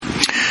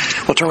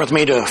Well, turn with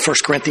me to 1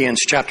 Corinthians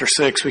chapter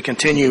 6. We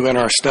continue in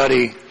our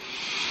study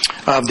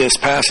of this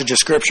passage of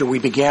Scripture. We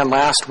began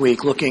last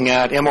week looking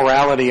at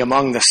immorality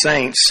among the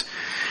saints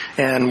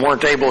and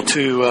weren't able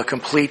to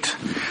complete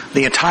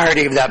the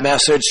entirety of that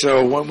message, so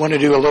I want to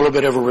do a little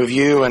bit of a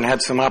review and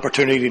had some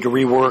opportunity to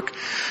rework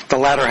the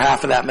latter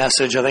half of that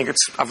message.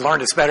 I've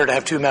learned it's better to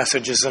have two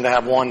messages than to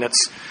have one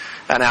that's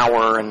an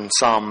hour and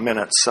some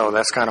minutes, so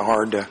that's kind of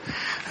hard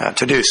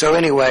to do. So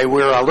anyway,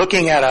 we're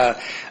looking at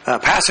a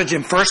passage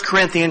in 1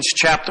 Corinthians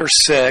chapter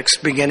 6,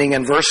 beginning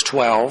in verse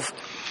 12.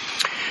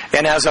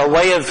 And as a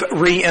way of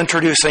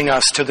reintroducing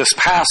us to this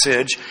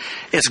passage,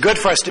 it's good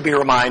for us to be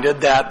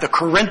reminded that the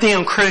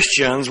Corinthian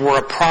Christians were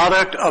a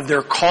product of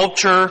their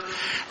culture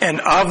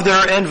and of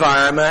their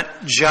environment,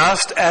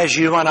 just as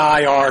you and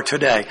I are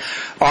today.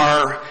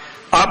 Our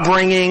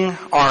upbringing,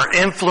 our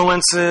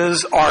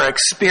influences, our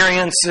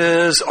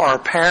experiences, our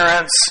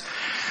parents,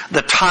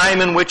 the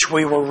time in which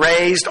we were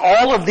raised,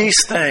 all of these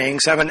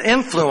things have an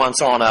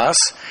influence on us.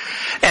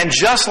 And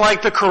just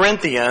like the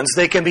Corinthians,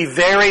 they can be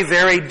very,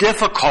 very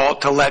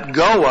difficult to let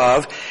go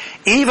of,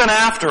 even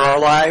after our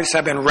lives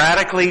have been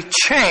radically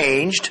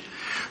changed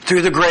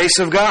through the grace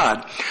of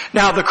God.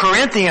 Now, the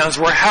Corinthians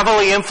were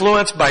heavily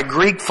influenced by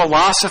Greek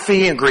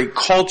philosophy and Greek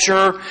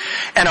culture,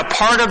 and a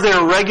part of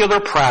their regular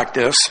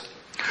practice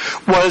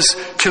was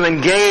to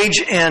engage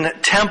in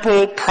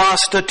temple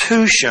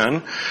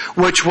prostitution,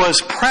 which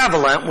was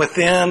prevalent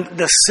within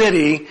the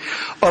city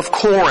of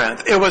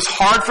Corinth. It was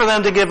hard for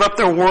them to give up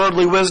their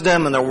worldly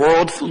wisdom and their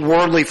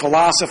worldly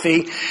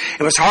philosophy.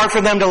 It was hard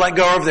for them to let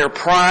go of their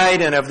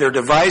pride and of their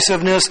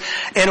divisiveness.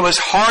 And it was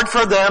hard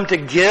for them to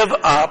give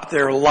up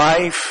their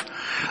life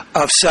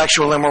of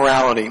sexual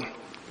immorality.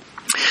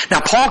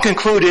 Now, Paul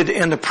concluded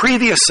in the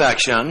previous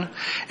section,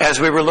 as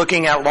we were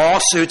looking at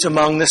lawsuits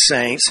among the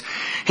saints,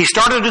 he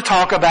started to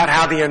talk about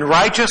how the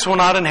unrighteous will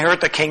not inherit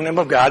the kingdom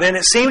of God, and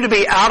it seemed to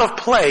be out of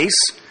place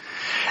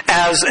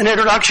as an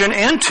introduction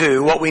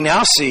into what we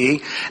now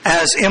see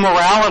as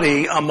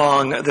immorality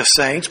among the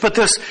saints. But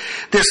this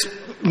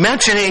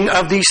mentioning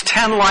of these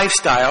 10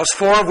 lifestyles,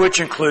 4 of which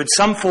include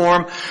some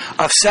form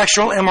of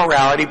sexual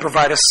immorality,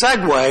 provide a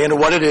segue into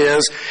what it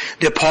is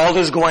that Paul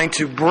is going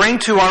to bring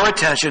to our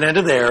attention and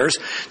to theirs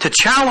to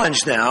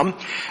challenge them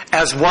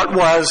as what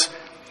was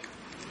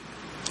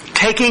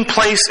taking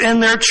place in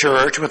their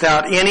church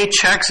without any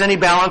checks, any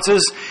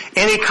balances,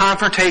 any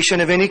confrontation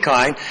of any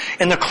kind.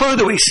 And the clue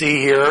that we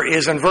see here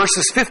is in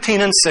verses 15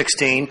 and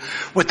 16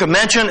 with the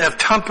mention of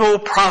temple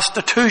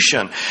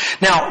prostitution.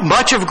 Now,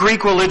 much of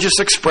Greek religious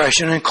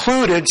expression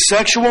included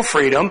sexual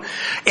freedom,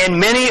 and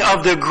many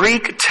of the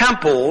Greek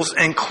temples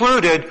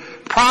included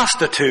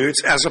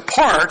prostitutes as a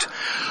part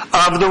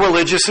of the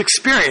religious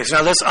experience.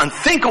 Now, that's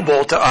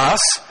unthinkable to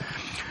us.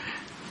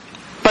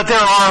 But there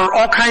are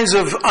all kinds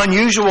of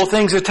unusual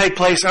things that take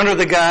place under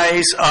the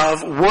guise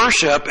of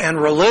worship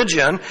and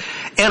religion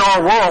in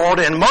our world,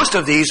 and most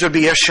of these would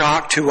be a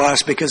shock to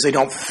us because they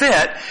don't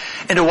fit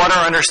into what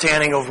our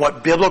understanding of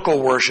what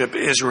biblical worship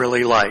is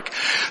really like.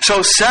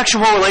 So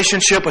sexual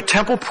relationship with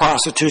temple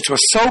prostitutes was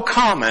so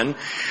common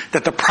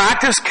that the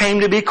practice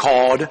came to be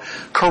called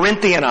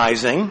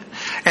Corinthianizing.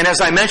 And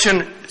as I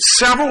mentioned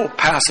several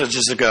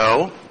passages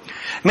ago,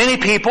 many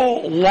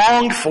people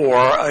longed for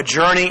a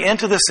journey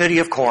into the city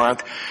of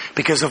Corinth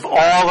because of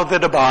all of the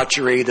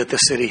debauchery that the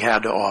city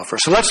had to offer.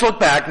 So let's look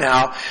back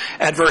now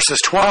at verses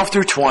 12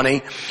 through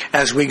 20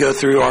 as we go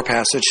through our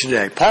passage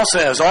today. Paul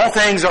says, "All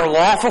things are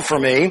lawful for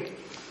me,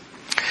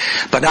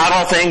 but not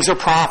all things are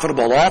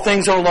profitable. All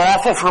things are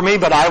lawful for me,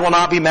 but I will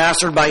not be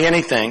mastered by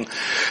anything.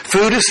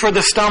 Food is for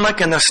the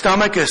stomach, and the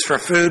stomach is for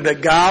food,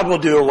 but God will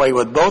do away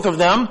with both of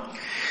them.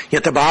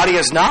 Yet the body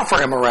is not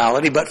for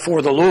immorality, but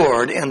for the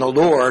Lord, and the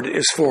Lord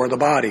is for the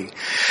body.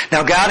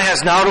 Now God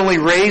has not only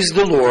raised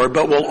the Lord,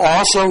 but will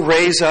also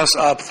raise us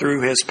up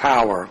through His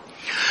power.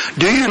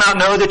 Do you not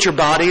know that your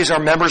bodies are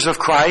members of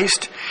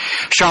Christ?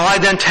 Shall I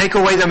then take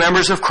away the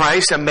members of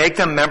Christ and make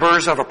them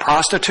members of a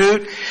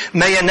prostitute?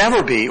 May it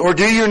never be. Or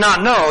do you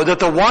not know that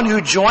the one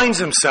who joins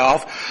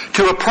himself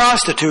to a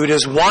prostitute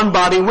is one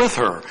body with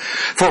her?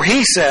 For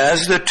He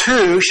says, the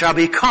two shall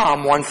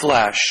become one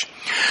flesh.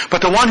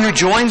 But the one who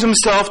joins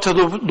himself to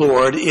the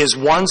Lord is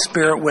one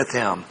spirit with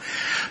Him.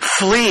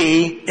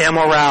 Flee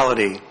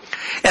immorality.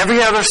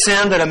 Every other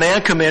sin that a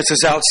man commits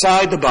is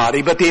outside the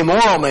body, but the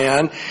immoral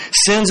man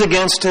sins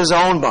against his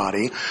own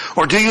body.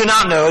 Or do you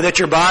not know that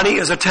your body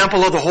is a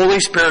temple of the Holy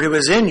Spirit who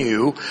is in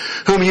you,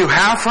 whom you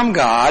have from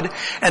God,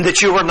 and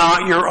that you are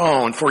not your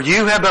own? For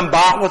you have been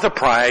bought with a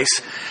price.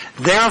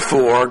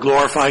 Therefore,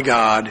 glorify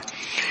God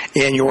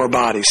in your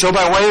body." So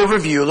by way of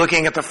review,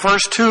 looking at the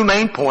first 2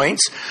 main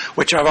points,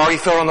 which I've already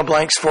filled in the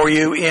blanks for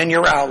you in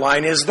your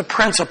outline, is the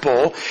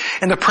principle.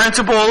 And the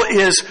principle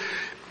is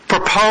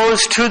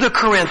proposed to the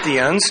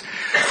Corinthians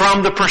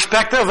from the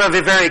perspective of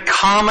a very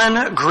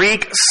common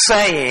Greek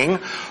saying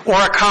or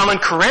a common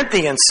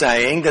Corinthian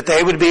saying that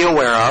they would be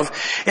aware of,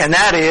 and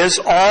that is,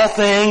 all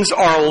things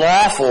are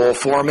lawful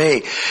for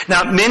me.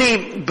 Now,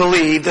 many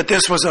believe that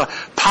this was a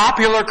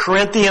popular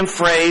Corinthian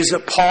phrase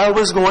that Paul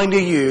was going to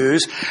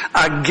use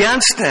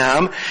against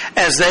them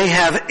as they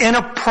have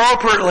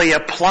inappropriately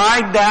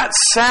applied that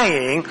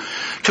saying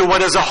to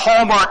what is a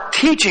hallmark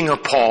teaching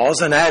of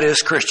Paul's, and that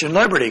is Christian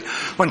liberty.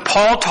 When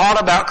Paul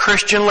taught about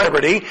Christian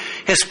liberty,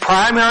 his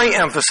primary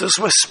emphasis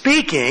was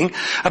speaking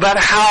about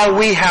how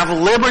we have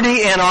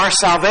liberty in our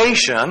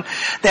salvation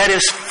that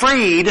is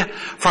freed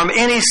from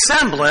any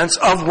semblance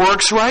of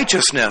works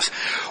righteousness.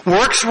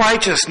 Works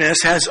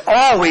righteousness has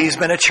always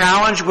been a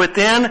challenge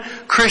within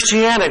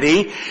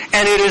Christianity,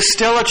 and it is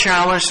still a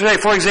challenge today.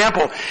 For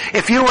example,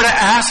 if you were to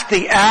ask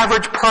the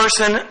average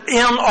person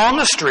on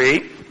the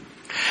street,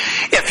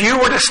 if you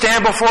were to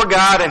stand before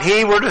God and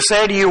He were to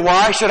say to you,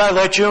 why should I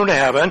let you into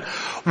heaven?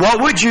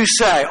 What would you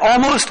say?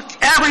 Almost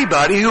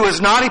everybody who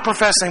is not a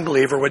professing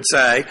believer would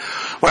say,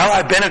 well,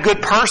 I've been a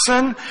good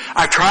person.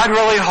 I tried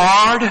really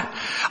hard.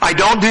 I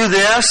don't do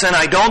this and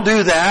I don't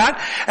do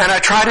that. And I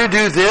try to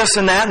do this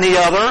and that and the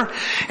other.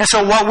 And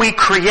so what we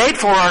create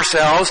for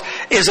ourselves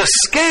is a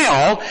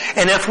scale.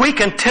 And if we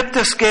can tip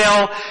the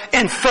scale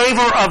in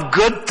favor of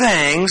good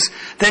things,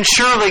 then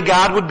surely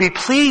God would be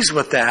pleased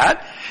with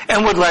that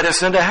and would let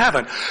us into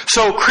heaven.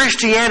 So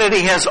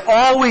Christianity has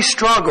always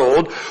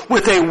struggled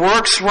with a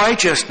works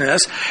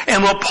righteousness,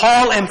 and what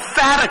Paul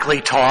emphatically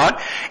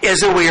taught is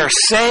that we are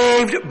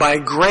saved by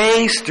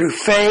grace through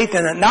faith,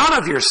 and that not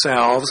of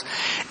yourselves,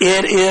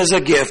 it is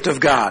a gift of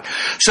God.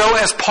 So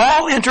as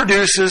Paul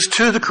introduces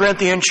to the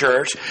Corinthian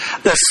church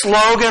the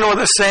slogan or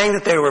the saying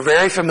that they were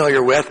very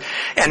familiar with,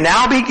 and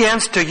now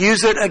begins to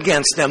use it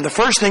against them, the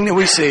first thing that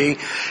we see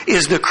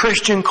is the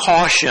Christian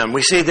caution.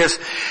 We see this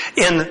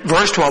in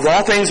verse 12.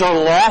 All things are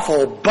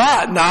lawful,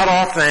 but not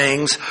all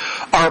things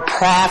are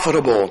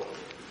profitable.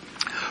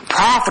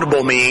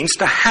 Profitable means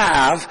to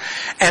have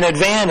an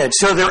advantage.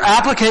 So their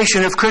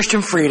application of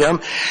Christian freedom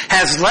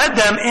has led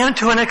them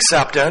into an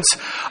acceptance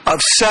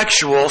of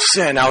sexual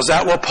sin. Now, is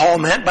that what Paul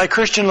meant by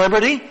Christian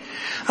liberty?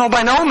 No,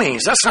 by no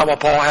means. That's not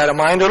what Paul had in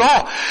mind at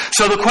all.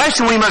 So the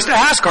question we must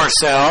ask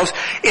ourselves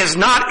is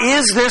not,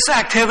 is this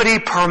activity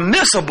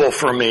permissible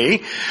for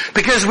me?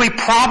 Because we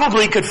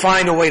probably could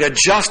find a way to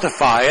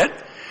justify it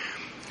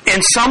in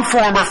some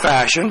form or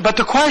fashion, but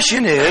the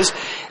question is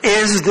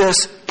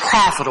this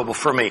profitable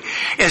for me?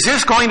 Is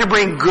this going to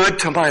bring good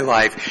to my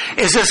life?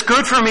 Is this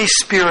good for me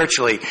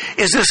spiritually?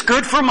 Is this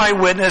good for my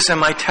witness and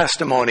my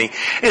testimony?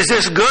 Is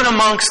this good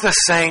amongst the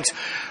saints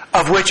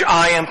of which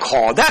I am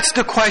called? That's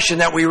the question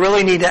that we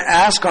really need to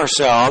ask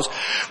ourselves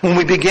when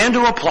we begin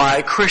to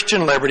apply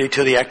Christian liberty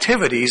to the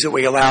activities that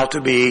we allow to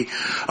be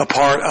a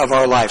part of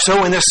our life.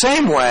 So in the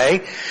same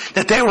way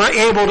that they were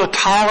able to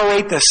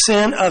tolerate the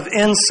sin of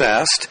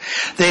incest,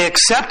 they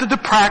accepted the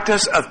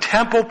practice of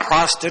temple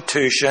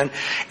prostitution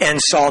and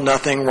saw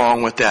nothing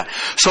wrong with that.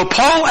 So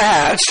Paul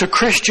adds to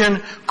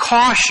Christian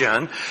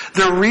caution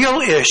the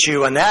real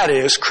issue, and that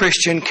is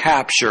Christian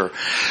capture.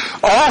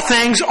 All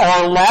things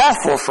are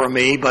lawful for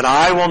me, but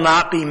I will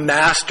not be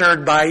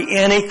mastered by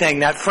anything.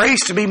 That phrase,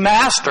 to be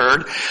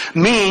mastered,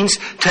 means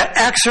to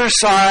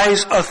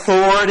exercise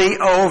authority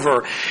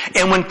over.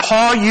 And when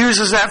Paul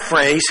uses that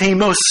phrase, he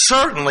most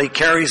certainly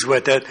carries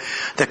with it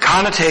the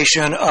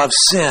connotation of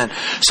sin.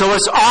 So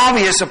it's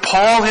obvious that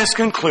Paul has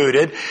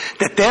concluded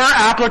that their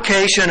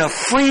application of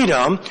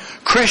freedom,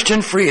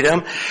 Christian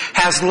freedom,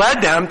 has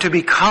led them to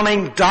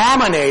becoming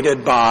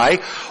dominated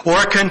by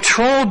or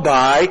controlled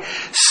by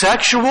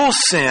sexual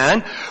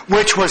sin,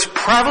 which was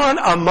prevalent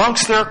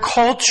amongst their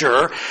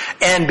culture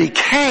and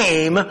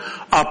became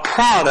a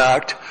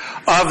product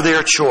of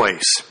their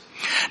choice.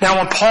 Now,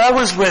 when Paul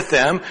was with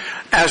them,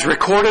 as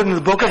recorded in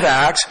the book of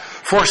Acts,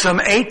 for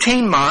some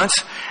 18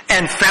 months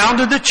and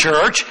founded the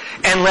church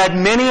and led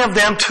many of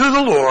them to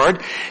the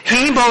Lord,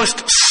 he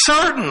most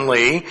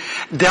certainly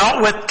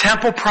dealt with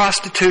temple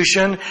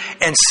prostitution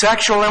and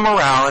sexual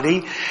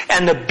immorality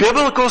and the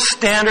biblical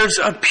standards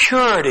of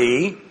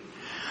purity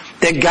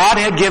that God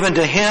had given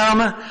to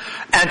him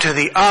and to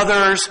the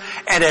others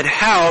and had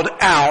held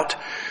out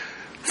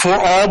for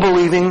all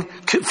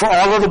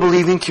of the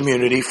believing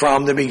community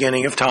from the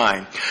beginning of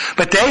time.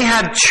 But they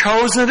had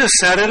chosen to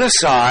set it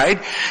aside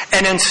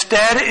and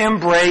instead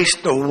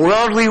embraced the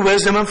worldly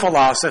wisdom and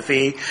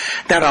philosophy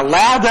that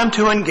allowed them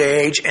to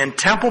engage in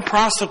temple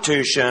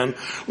prostitution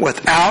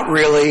without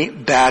really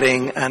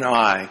batting an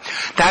eye.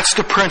 That's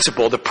the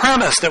principle. The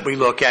premise that we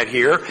look at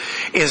here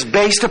is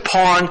based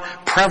upon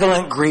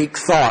prevalent Greek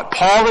thought.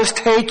 Paul is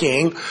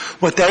taking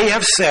what they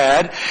have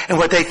said and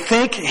what they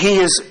think he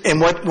is,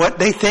 and what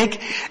they think,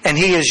 and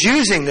he is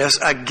using this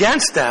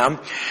against them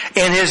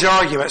in his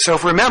argument. So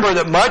if we remember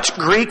that much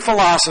Greek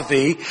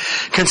philosophy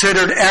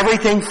considered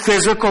everything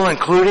physical,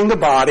 including the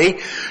body,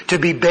 to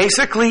be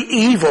basically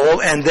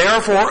evil and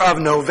therefore of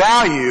no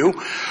value,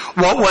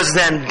 what was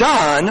then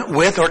done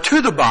with or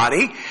to the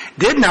body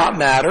did not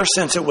matter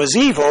since it was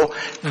evil,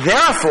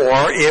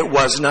 therefore it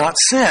was not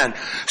sin.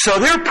 So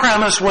their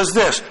premise was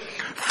this: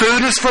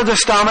 food is for the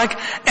stomach,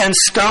 and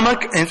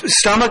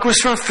stomach was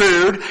for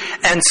food,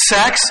 and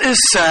sex is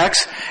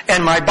sex,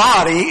 and my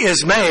body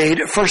is made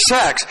for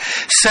sex.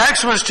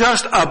 Sex was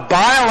just a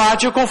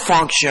biological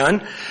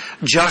function,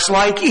 just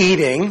like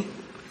eating,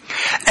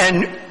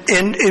 and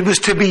it was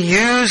to be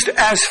used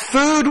as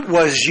food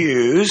was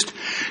used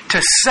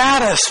to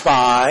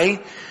satisfy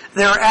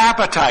their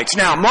appetites.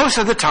 Now, most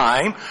of the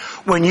time,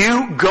 when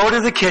you go to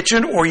the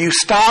kitchen or you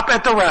stop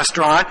at the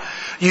restaurant,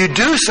 you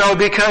do so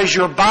because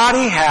your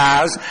body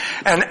has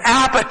an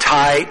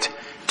appetite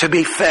to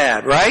be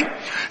fed, right?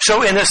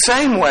 So in the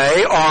same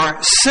way,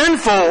 our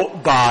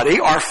sinful body,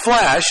 our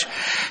flesh,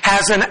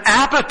 has an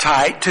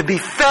appetite to be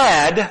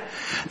fed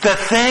the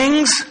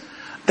things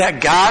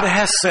that God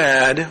has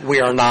said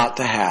we are not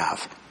to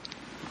have.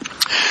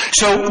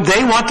 So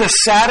they want to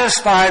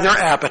satisfy their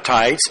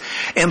appetites,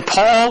 and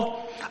Paul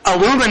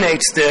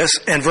illuminates this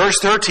in verse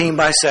 13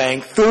 by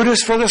saying, food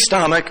is for the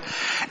stomach,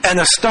 and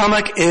the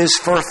stomach is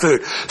for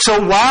food.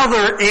 So while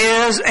there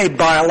is a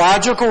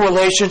biological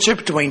relationship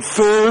between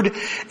food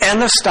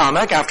and the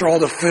stomach, after all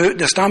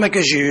the stomach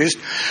is used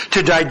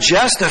to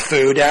digest the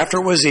food after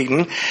it was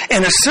eaten,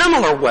 in a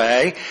similar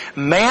way,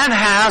 man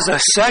has a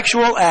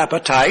sexual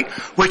appetite,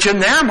 which in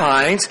their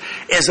minds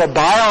is a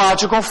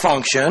biological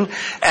function,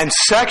 and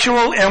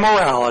sexual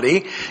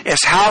immorality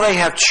is how they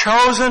have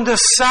chosen to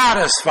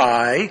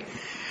satisfy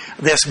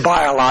this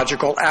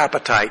biological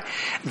appetite.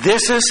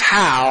 This is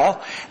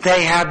how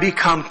they have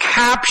become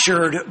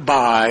captured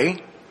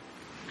by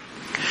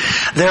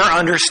their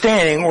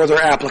understanding or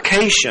their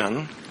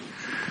application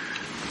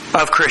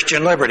of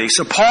Christian liberty.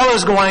 So Paul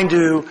is going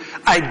to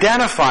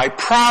identify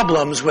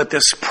problems with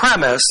this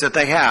premise that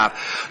they have.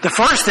 The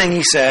first thing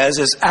he says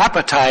is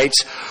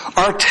appetites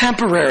are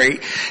temporary.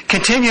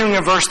 Continuing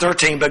in verse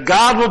 13, but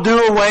God will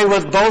do away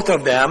with both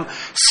of them,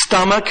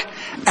 stomach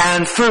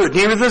and food.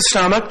 Neither the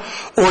stomach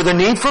or the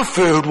need for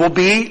food will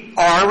be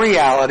our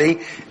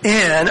reality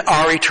in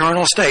our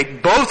eternal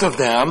state. Both of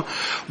them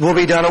will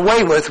be done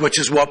away with, which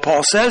is what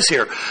Paul says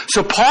here.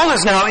 So Paul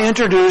has now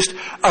introduced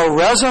a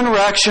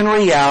resurrection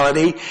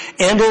reality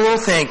into their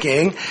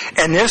thinking,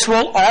 and this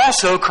will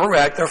also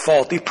correct their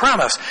faulty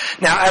premise.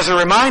 Now, as a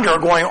reminder,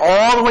 going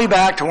all the way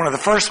back to one of the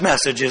first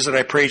messages that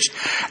I preached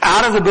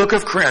out of the book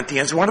of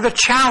Corinthians, one of the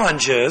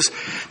challenges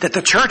that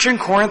the church in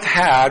Corinth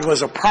had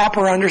was a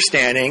proper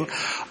understanding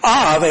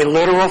of a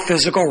literal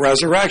physical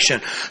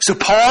resurrection. So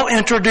Paul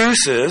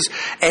introduces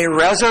a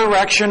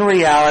resurrection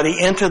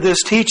reality into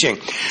this teaching.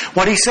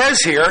 What he says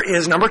here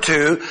is, number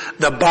 2,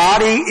 the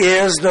body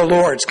is the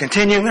Lord's.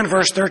 Continuing in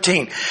verse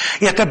 13.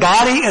 Yet the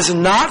body is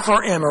not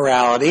for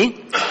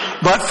immorality,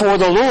 but for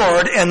the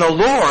Lord, and the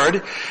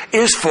Lord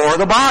is for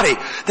the body.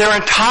 Their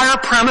entire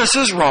premise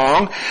is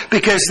wrong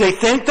because they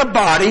think the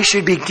body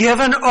should be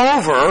given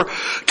over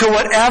to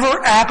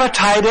whatever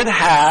appetite it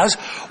has,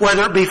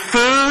 whether it be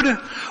food,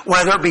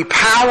 whether it be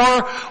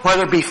power,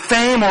 whether it be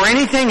fame, or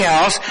anything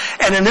else.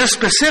 And in this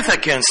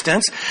specific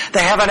instance,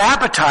 they have an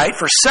appetite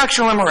for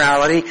sexual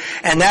immorality,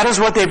 and that is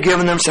what they've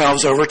given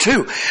themselves over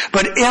to.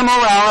 But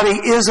immorality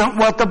isn't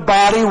what the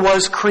body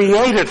was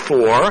created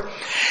for.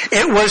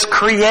 It was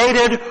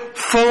created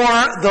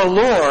for the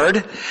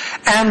Lord,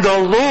 and the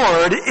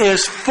Lord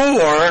is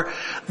for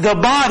the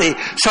body.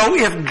 So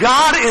if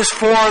God is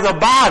for the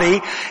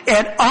body,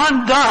 it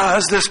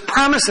undoes this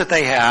premise that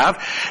they have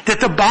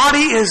that the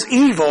body is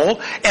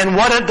evil, and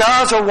what it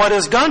does or what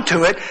is done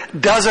to it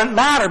doesn't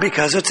matter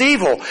because it's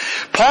evil.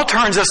 Paul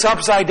turns this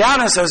upside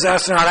down and says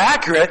that's not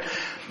accurate.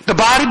 The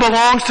body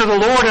belongs to the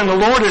Lord, and the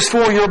Lord is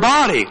for your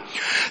body.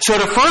 So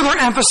to further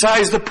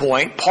emphasize the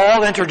point,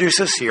 Paul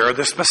introduces here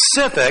the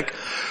specific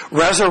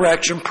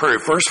resurrection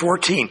proof. Verse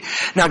 14.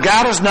 Now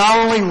God has not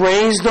only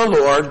raised the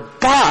Lord,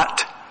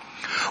 but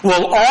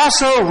will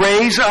also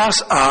raise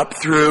us up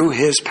through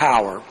His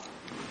power.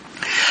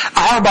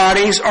 Our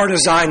bodies are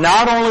designed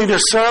not only to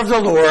serve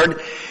the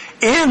Lord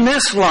in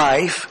this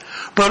life,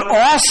 but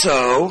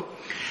also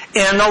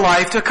in the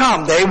life to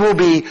come. They will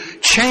be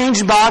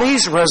changed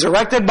bodies,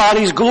 resurrected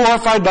bodies,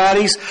 glorified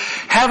bodies,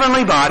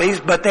 heavenly bodies,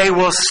 but they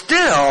will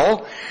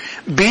still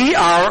be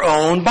our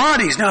own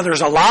bodies. Now,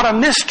 there's a lot of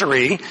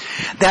mystery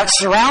that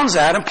surrounds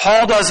that, and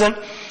Paul doesn't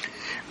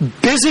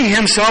busy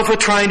himself with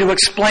trying to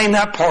explain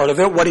that part of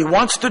it. What he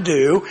wants to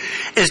do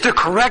is to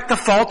correct the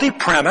faulty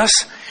premise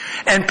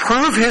and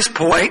prove his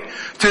point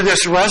through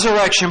this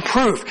resurrection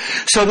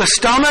proof. So the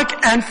stomach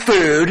and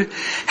food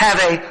have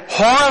a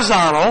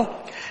horizontal,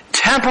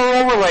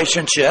 temporal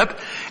relationship,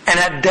 and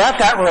at death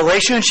that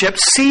relationship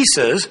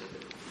ceases.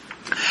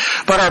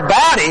 But our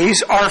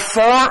bodies are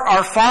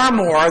far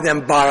more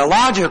than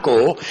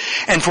biological,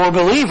 and for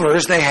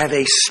believers they have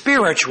a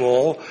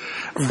spiritual,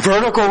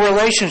 vertical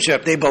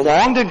relationship. They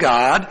belong to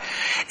God,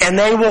 and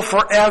they will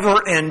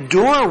forever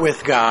endure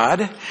with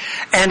God,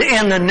 and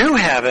in the new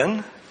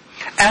heaven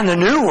and the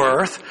new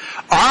earth,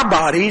 our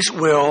bodies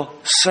will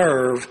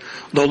serve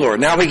the Lord.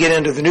 Now we get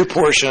into the new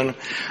portion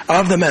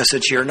of the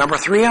message here. Number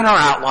 3 on our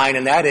outline,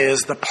 and that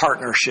is the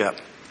partnership.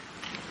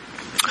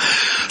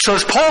 So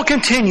as Paul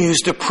continues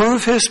to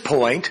prove his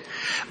point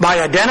by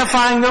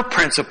identifying their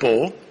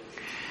principle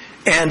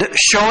and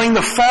showing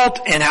the fault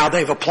in how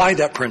they've applied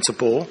that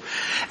principle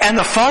and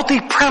the faulty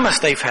premise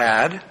they've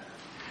had,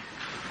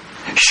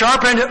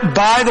 sharpened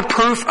by the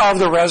proof of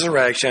the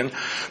resurrection,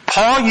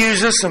 Paul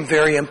uses some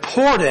very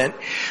important,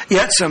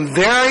 yet some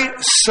very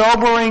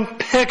sobering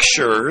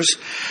pictures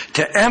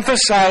to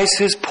emphasize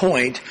his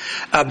point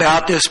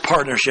about this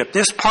partnership.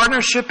 This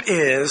partnership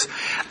is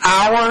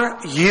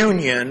our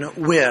union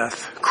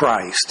with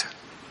Christ.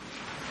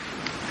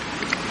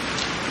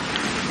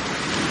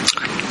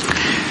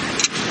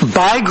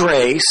 By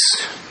grace,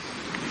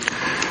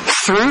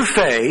 through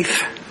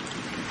faith,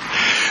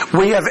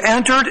 we have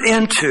entered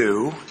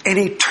into an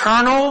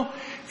eternal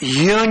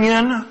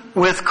union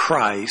with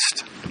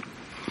Christ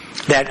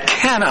that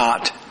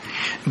cannot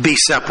be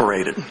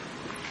separated.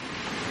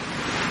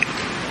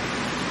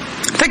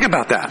 Think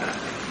about that.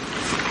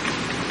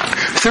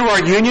 Through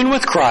our union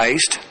with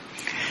Christ,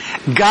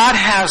 God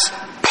has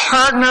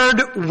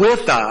partnered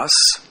with us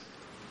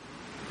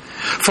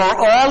for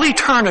all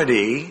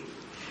eternity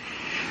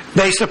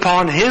based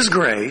upon His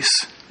grace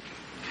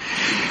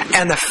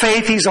and the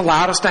faith He's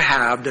allowed us to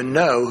have to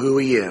know who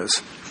He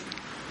is.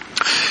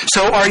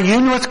 So our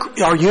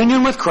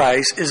union with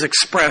Christ is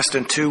expressed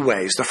in two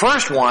ways. The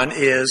first one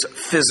is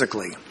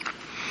physically.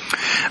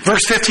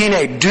 Verse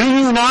 15a, do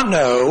you not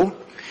know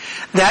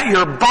that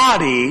your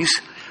bodies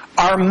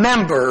are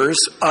members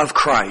of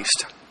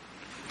Christ?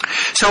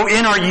 So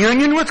in our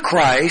union with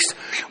Christ,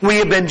 we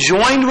have been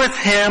joined with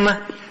Him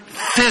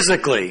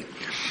physically.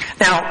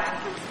 Now,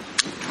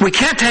 we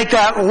can't take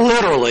that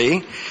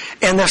literally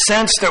in the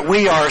sense that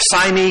we are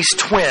Siamese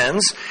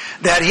twins,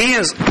 that He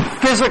is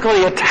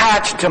physically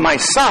attached to my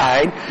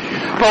side.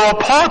 But what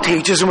Paul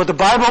teaches and what the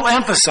Bible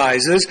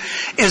emphasizes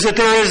is that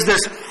there is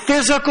this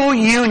physical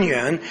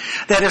union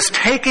that is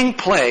taking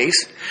place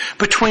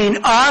between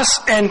us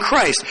and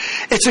Christ.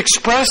 It's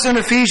expressed in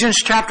Ephesians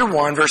chapter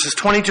 1, verses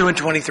 22 and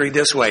 23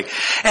 this way.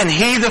 And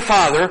He, the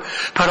Father,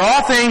 put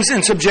all things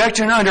in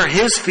subjection under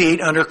His feet,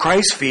 under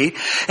Christ's feet,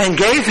 and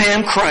gave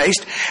Him,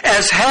 Christ,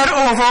 as head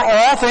over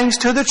all things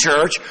to the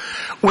church,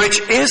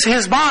 which is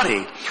His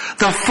body,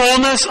 the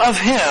fullness of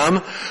Him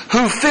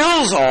who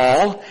fills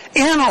all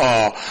in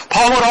all.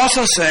 Paul would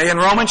also say in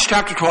Romans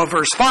chapter 12,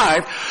 verse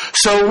 5,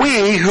 so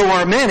we who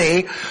are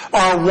many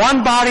are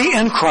one body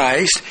in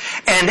Christ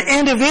and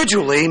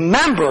individually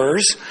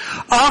members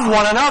of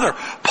one another.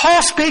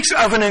 Paul speaks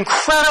of an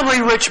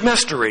incredibly rich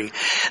mystery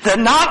that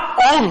not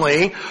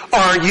only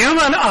are you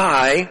and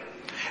I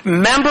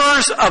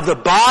members of the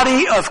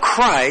body of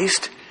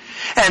Christ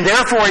and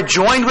therefore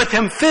joined with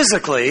Him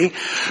physically,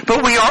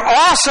 but we are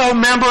also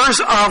members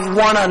of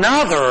one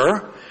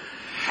another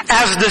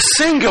as the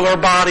singular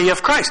body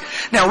of Christ.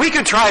 Now, we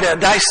could try to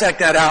dissect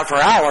that out for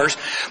hours,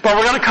 but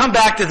we're going to come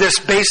back to this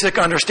basic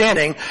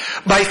understanding.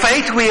 By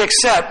faith, we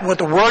accept what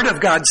the Word of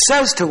God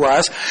says to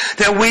us,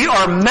 that we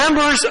are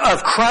members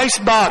of Christ's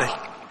body.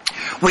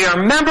 We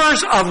are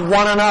members of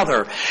one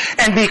another.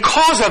 And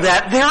because of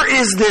that, there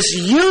is this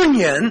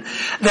union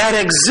that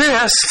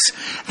exists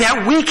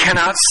that we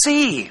cannot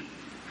see.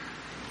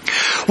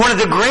 One of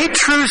the great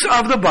truths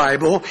of the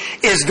Bible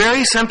is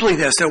very simply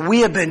this, that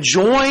we have been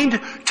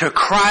joined to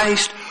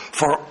Christ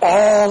for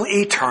all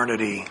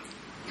eternity.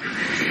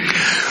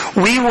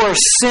 We were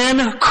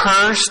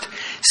sin-cursed,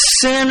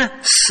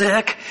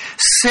 sin-sick,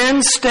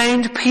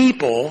 sin-stained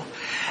people,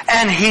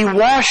 and He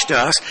washed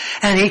us,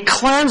 and He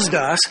cleansed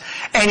us,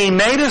 and He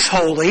made us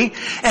holy,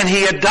 and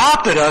He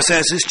adopted us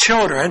as His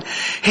children.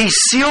 He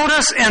sealed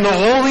us in the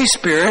Holy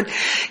Spirit.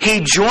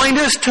 He joined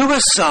us to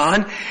His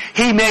Son.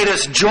 He made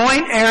us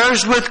joint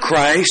heirs with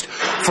Christ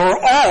for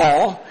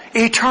all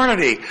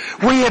eternity.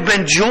 We have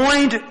been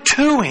joined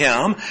to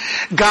Him.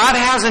 God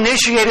has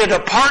initiated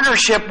a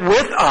partnership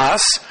with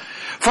us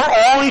for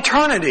all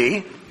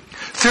eternity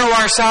through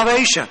our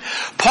salvation.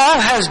 Paul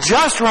has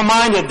just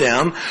reminded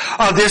them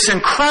of this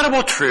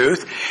incredible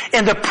truth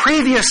in the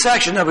previous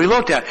section that we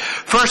looked at,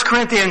 1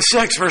 Corinthians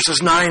 6,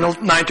 verses 9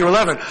 through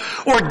 11.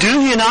 Or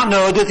do you not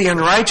know that the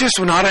unrighteous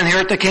will not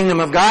inherit the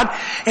kingdom of God?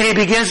 And he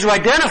begins to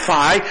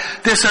identify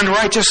this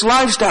unrighteous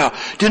lifestyle.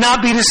 Do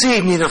not be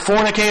deceived, neither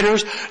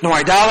fornicators, nor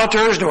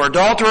idolaters, nor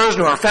adulterers,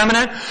 nor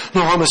effeminate,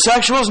 nor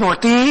homosexuals, nor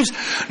thieves,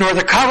 nor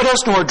the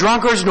covetous, nor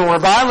drunkards, nor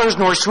revilers,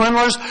 nor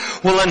swindlers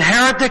will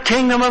inherit the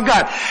kingdom of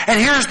God.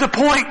 And here's the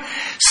point.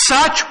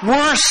 Such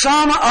were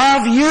some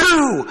of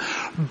you,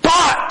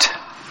 but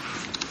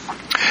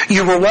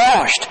you were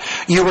washed,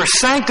 you were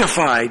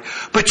sanctified,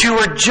 but you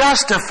were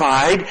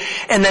justified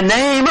in the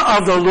name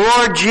of the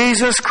Lord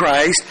Jesus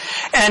Christ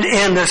and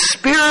in the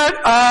Spirit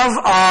of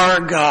our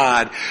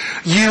God.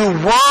 You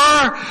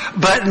were,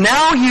 but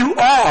now you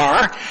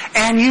are,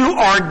 and you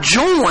are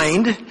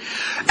joined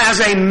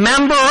as a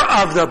member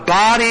of the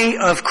body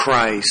of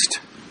Christ.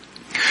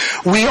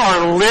 We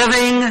are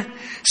living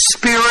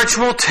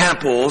spiritual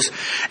temples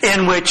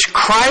in which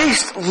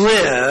Christ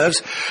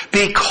lives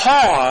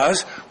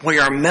because we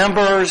are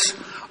members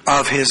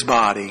of His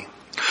body.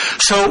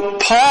 So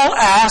Paul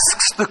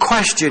asks the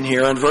question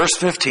here in verse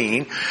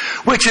 15,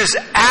 which is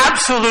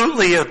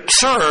absolutely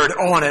absurd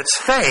on its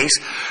face,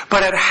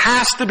 but it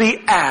has to be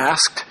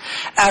asked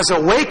as a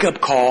wake-up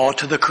call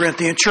to the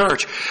Corinthian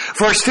church.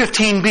 Verse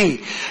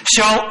 15b,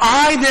 shall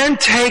I then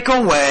take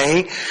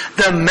away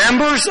the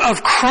members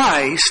of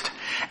Christ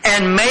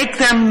and make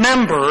them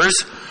members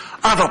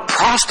of a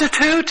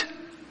prostitute?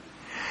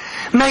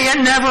 May it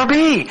never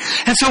be.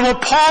 And so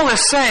what Paul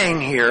is saying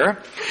here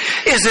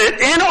is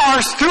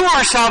that through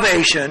our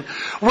salvation,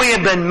 we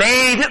have been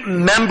made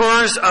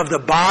members of the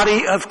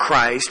body of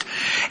Christ,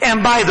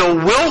 and by the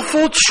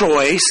willful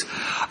choice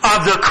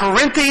of the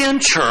Corinthian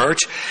church,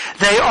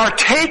 they are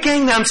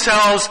taking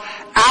themselves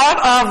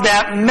out of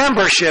that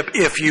membership,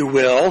 if you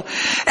will,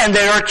 and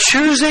they are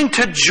choosing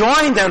to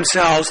join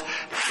themselves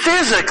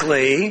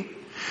physically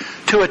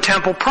to a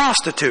temple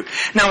prostitute.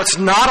 Now, it's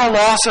not a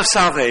loss of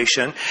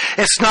salvation.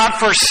 It's not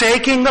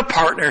forsaking the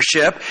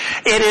partnership.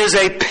 It is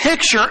a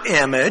picture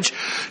image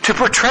to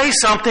portray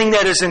something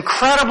that is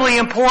incredibly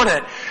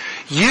important.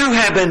 You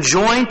have been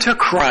joined to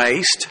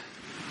Christ,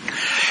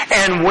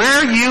 and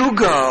where you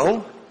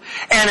go,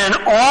 and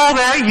in all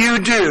that you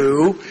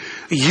do,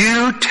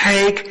 you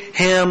take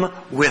Him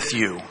with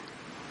you.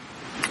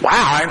 Wow,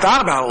 I hadn't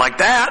thought about it like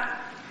that.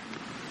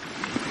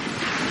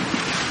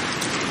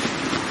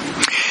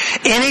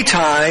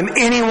 Anytime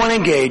anyone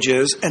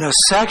engages in a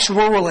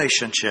sexual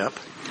relationship,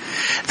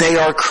 they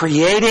are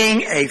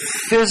creating a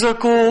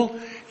physical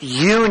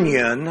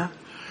union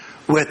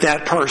with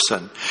that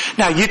person.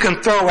 Now, you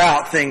can throw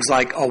out things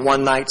like a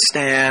one-night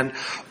stand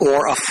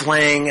or a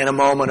fling in a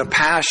moment of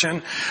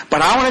passion,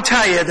 but I want to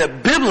tell you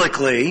that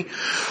biblically,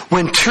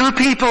 when two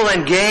people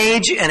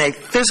engage in a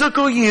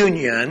physical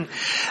union,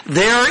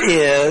 there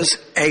is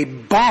a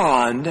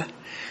bond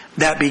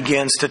that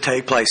begins to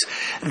take place.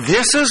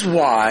 This is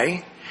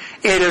why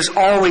it is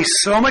always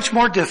so much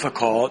more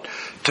difficult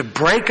to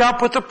break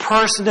up with a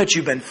person that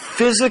you've been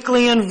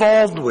physically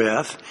involved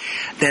with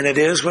than it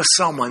is with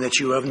someone that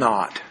you have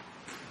not.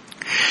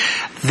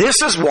 This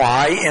is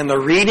why in the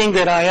reading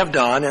that I have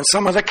done and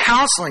some of the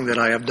counseling that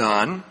I have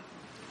done,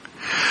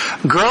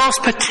 girls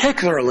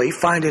particularly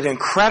find it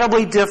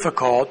incredibly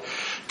difficult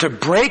to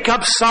break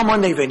up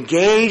someone they've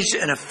engaged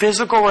in a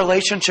physical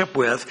relationship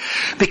with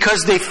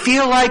because they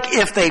feel like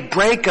if they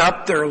break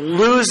up, they're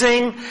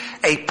losing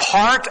a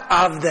part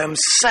of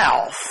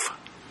themselves.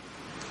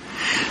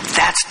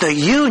 That's the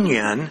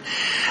union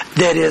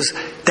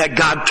that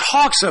God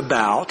talks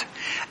about,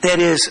 that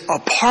is a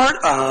part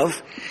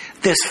of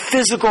this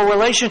physical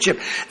relationship.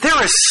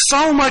 There is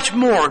so much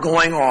more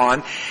going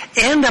on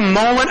in the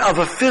moment of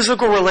a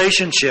physical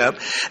relationship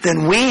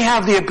than we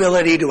have the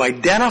ability to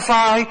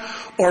identify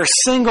or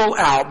single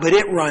out, but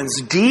it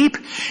runs deep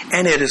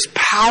and it is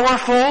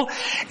powerful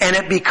and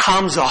it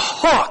becomes a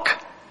hook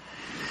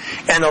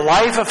in the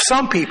life of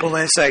some people,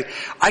 and say,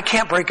 I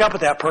can't break up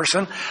with that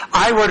person.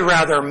 I would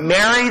rather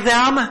marry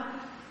them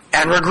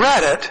and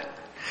regret it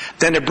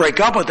than to break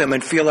up with them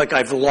and feel like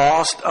I've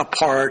lost a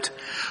part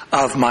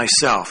of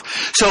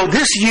myself. So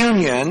this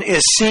union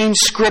is seen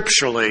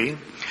scripturally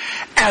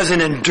as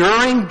an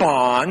enduring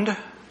bond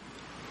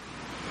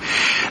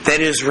that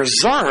is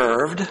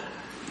reserved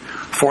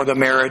for the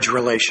marriage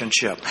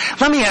relationship.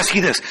 Let me ask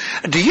you this.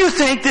 Do you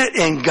think that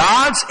in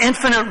God's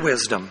infinite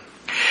wisdom,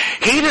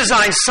 He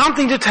designed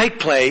something to take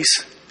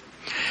place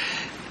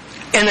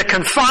in the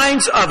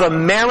confines of a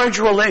marriage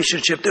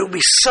relationship that would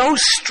be so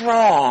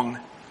strong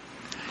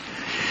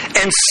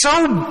and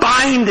so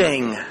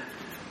binding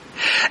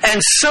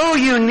and so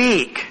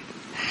unique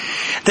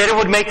that it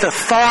would make the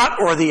thought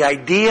or the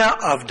idea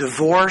of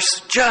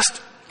divorce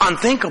just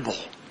unthinkable?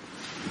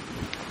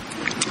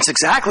 It's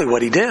exactly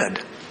what He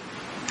did.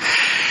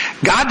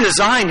 God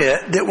designed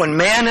it that when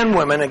man and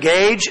woman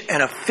engage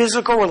in a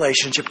physical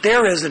relationship,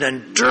 there is an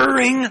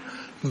enduring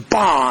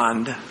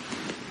bond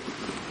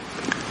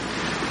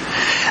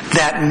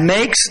that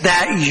makes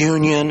that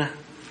union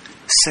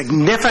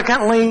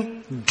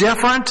significantly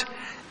different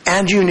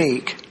and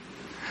unique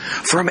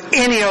from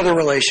any other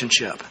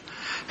relationship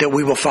that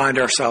we will find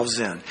ourselves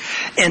in.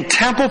 In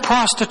temple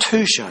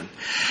prostitution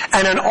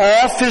and in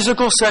all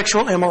physical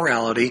sexual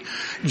immorality,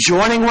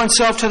 joining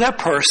oneself to that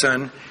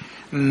person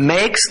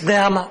makes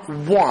them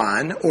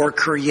one or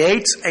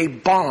creates a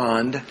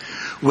bond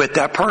with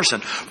that person.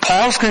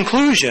 Paul's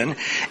conclusion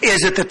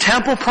is that the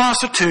temple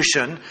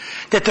prostitution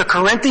that the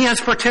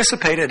Corinthians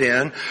participated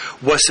in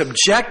was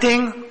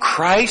subjecting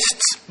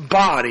Christ's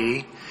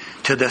body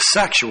to the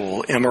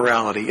sexual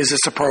immorality. Is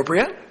this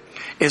appropriate?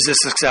 Is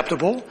this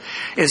acceptable?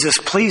 Is this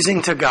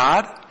pleasing to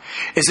God?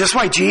 Is this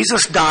why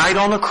Jesus died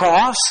on the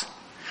cross?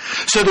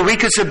 So that we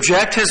could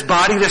subject His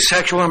body to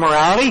sexual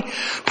immorality?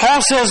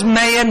 Paul says,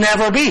 may it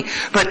never be.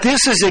 But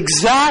this is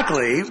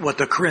exactly what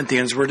the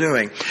Corinthians were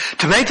doing.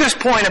 To make this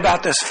point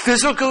about this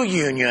physical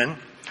union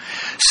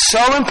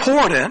so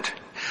important,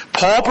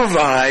 Paul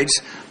provides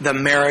the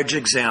marriage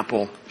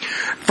example.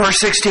 Verse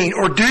 16,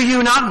 or do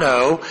you not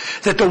know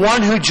that the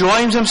one who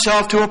joins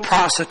himself to a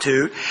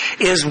prostitute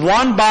is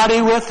one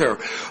body with her?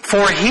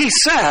 For he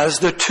says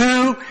the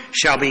two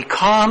shall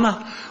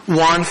become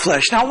one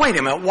flesh. Now wait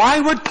a minute. Why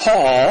would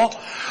Paul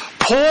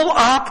pull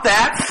up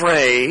that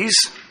phrase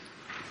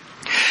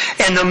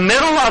in the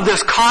middle of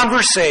this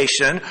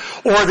conversation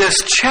or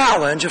this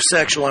challenge of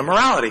sexual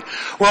immorality?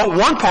 Well,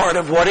 one part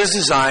of what is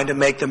designed to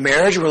make the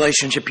marriage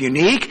relationship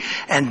unique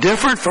and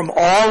different from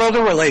all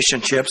other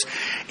relationships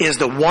is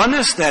the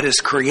oneness that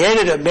is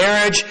created at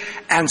marriage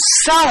and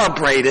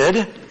celebrated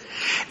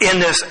in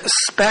this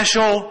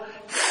special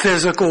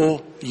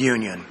physical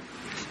union.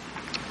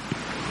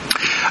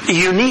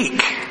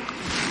 Unique.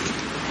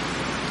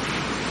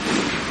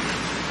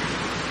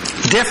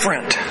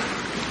 Different.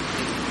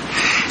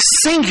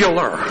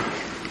 Singular.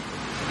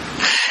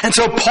 And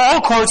so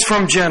Paul quotes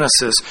from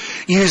Genesis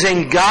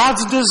using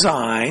God's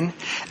design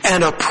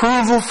and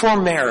approval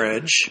for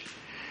marriage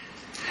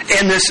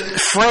in this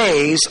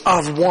phrase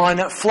of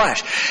one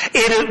flesh.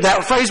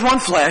 That phrase, one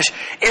flesh,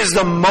 is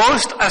the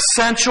most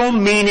essential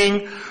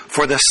meaning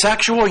for the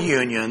sexual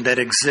union that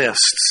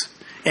exists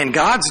in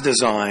God's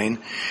design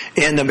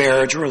in the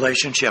marriage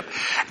relationship.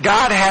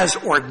 God has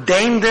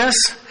ordained this,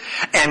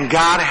 and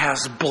God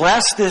has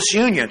blessed this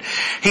union.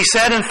 He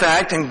said, in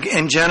fact,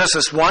 in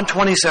Genesis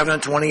 1:27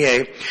 and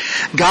 28,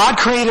 God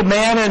created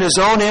man in His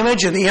own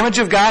image. In the image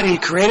of God, He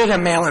created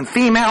them, male and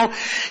female.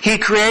 He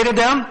created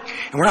them.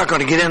 And we're not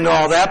going to get into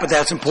all that, but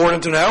that's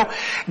important to know.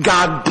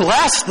 God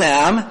blessed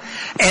them,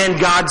 and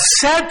God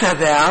said to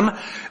them,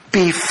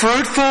 be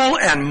fruitful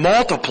and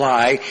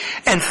multiply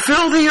and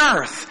fill the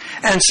earth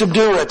and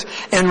subdue it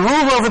and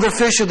rule over the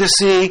fish of the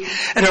sea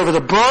and over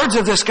the birds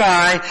of the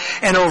sky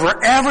and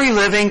over every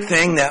living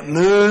thing that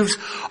moves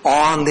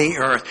on the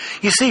earth.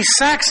 You see,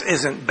 sex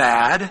isn't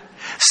bad.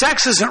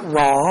 Sex isn't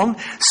wrong.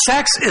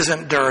 Sex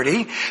isn't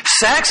dirty.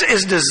 Sex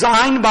is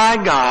designed by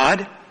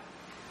God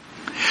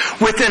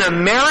within a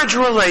marriage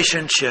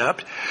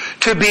relationship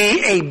to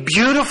be a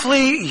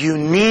beautifully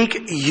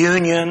unique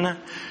union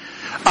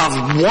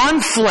of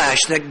one flesh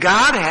that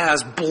God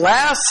has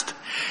blessed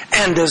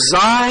and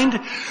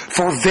designed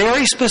for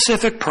very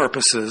specific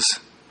purposes.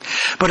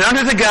 But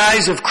under the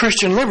guise of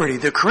Christian liberty,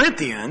 the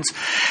Corinthians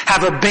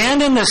have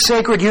abandoned the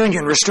sacred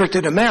union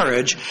restricted to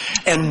marriage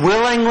and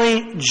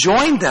willingly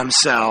joined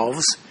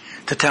themselves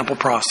to temple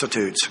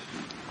prostitutes.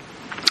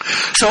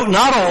 So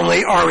not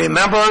only are we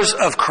members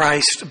of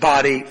Christ's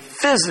body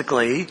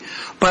physically,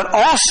 but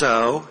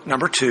also,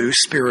 number 2,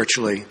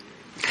 spiritually.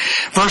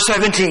 Verse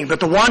 17, but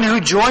the one who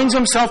joins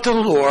himself to the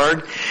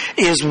Lord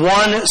is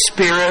one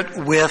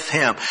spirit with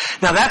Him.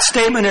 Now that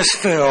statement is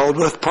filled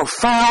with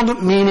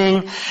profound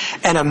meaning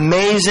and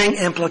amazing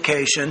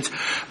implications,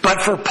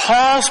 but for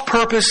Paul's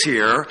purpose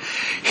here,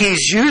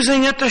 he's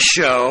using it to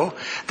show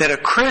that a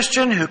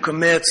Christian who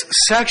commits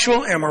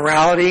sexual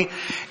immorality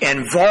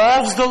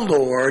involves the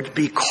Lord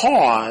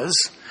because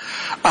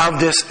of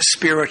this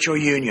spiritual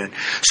union.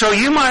 So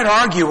you might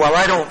argue, well,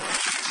 I don't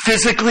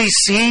physically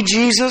see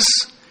Jesus.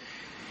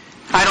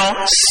 I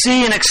don't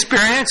see and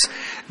experience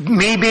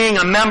me being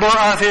a member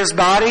of His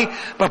body,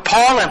 but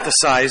Paul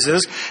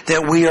emphasizes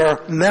that we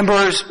are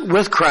members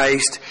with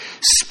Christ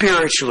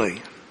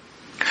spiritually.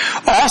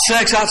 All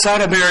sex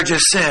outside of marriage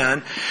is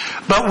sin,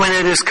 but when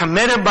it is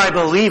committed by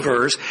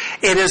believers,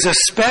 it is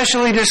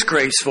especially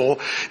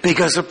disgraceful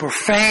because it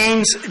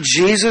profanes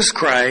Jesus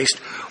Christ,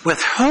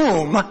 with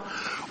whom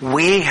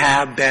we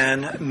have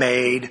been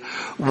made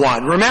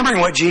one. Remembering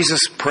what Jesus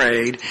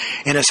prayed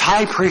in His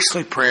high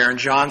priestly prayer in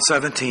John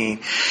 17,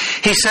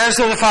 He says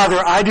to the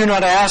Father, I do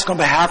not ask on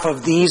behalf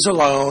of these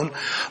alone,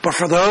 but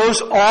for those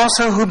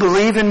also who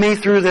believe in me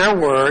through their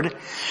word,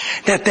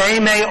 that they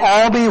may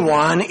all be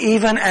one,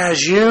 even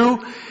as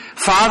you,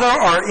 Father,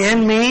 are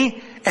in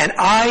me, and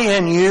I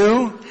in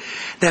you,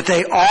 that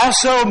they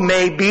also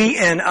may be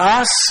in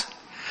us,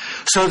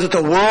 so that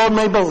the world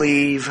may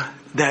believe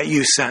that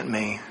you sent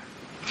me.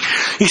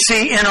 You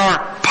see, in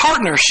our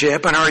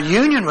partnership and our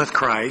union with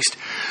Christ,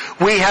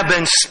 we have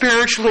been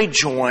spiritually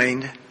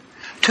joined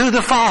to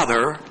the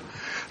Father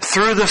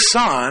through the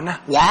Son.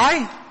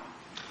 Why?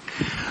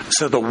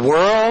 So the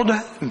world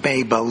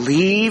may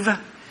believe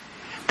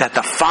that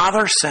the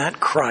Father sent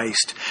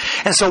Christ.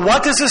 And so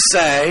what does it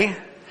say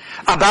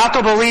about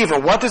the believer?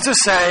 What does it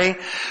say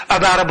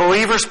about a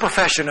believer's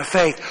profession of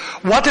faith?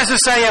 What does it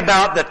say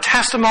about the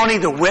testimony,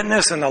 the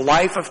witness, and the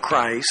life of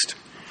Christ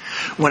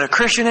when a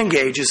Christian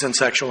engages in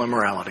sexual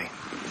immorality?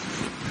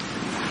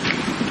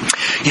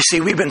 You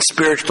see, we've been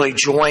spiritually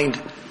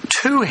joined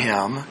to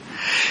Him,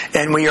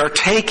 and we are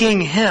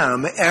taking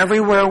Him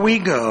everywhere we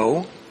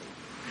go.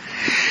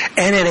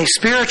 And in a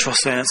spiritual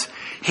sense,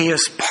 He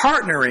is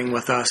partnering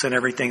with us in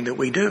everything that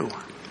we do.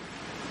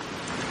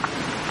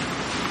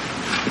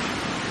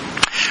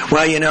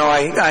 Well, you know,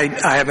 I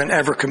haven't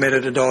ever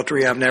committed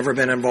adultery. I've never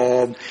been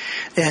involved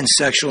in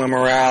sexual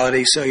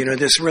immorality. So, you know,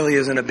 this really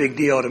isn't a big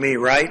deal to me,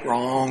 right?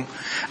 Wrong.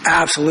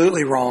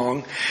 Absolutely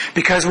wrong.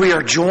 Because we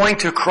are joined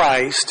to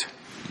Christ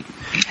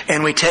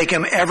and we take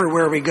Him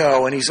everywhere we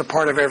go and He's a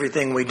part of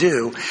everything we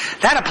do.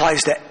 That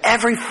applies to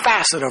every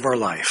facet of our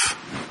life.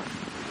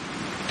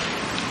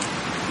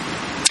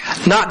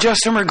 Not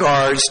just in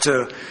regards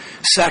to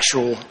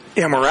sexual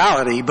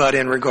immorality, but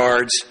in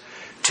regards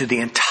to the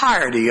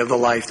entirety of the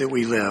life that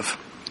we live.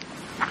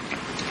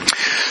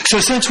 So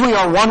since we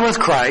are one with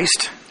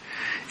Christ,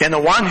 and the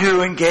one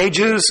who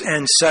engages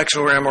in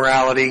sexual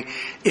immorality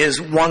is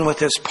one with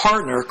his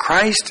partner,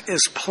 Christ is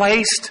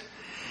placed,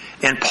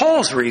 in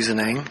Paul's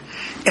reasoning,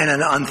 in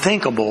an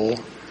unthinkable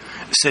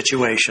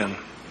situation.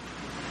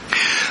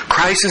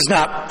 Christ is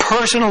not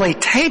personally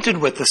tainted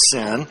with the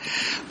sin,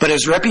 but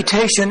his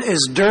reputation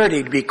is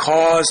dirtied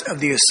because of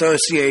the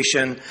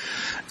association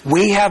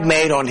we have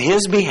made on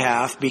his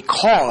behalf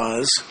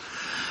because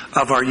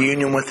of our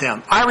union with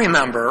him. I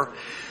remember,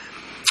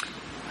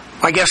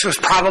 I guess it was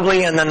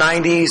probably in the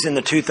 90s and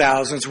the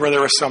 2000s, where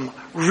there were some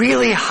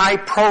really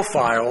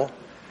high-profile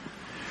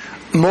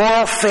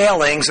moral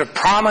failings of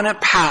prominent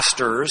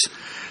pastors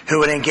who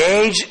would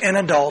engage in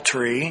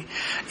adultery.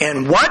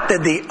 And what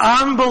did the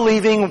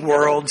unbelieving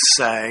world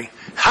say?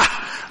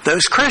 Ha!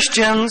 Those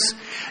Christians,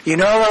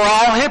 they're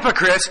all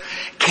hypocrites.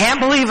 Can't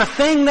believe a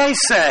thing they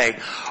say.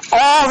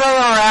 All they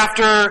are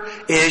after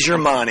is your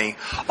money.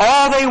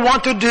 All they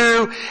want to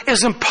do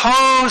is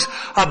impose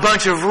a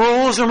bunch of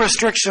rules and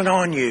restriction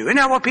on you. Isn't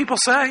that what people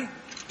say?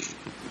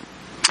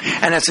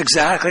 And that's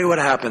exactly what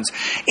happens.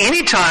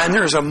 Anytime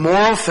there's a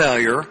moral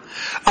failure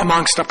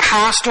amongst a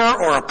pastor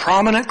or a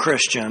prominent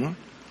Christian,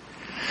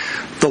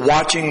 the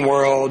watching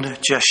world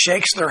just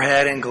shakes their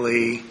head in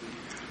glee,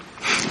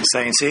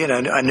 saying, see,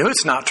 I knew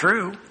it's not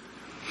true.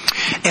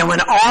 And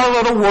when all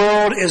of the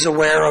world is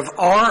aware of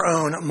our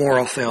own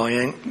moral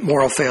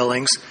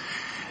failings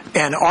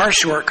and our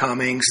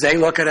shortcomings, they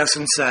look at us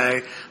and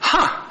say,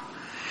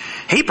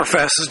 he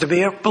professes to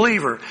be a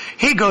believer.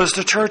 He goes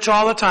to church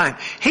all the time.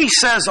 He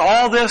says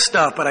all this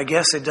stuff, but I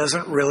guess it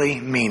doesn't really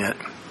mean it.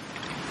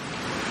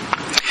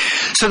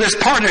 So this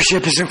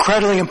partnership is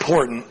incredibly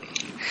important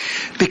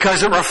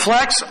because it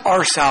reflects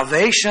our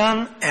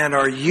salvation and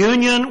our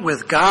union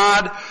with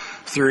God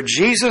through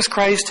Jesus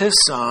Christ, his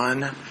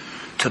Son,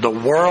 to the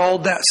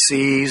world that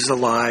sees the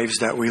lives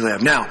that we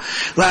live. Now,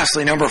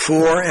 lastly, number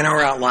 4 in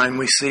our outline,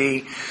 we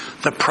see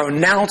the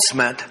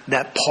pronouncement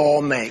that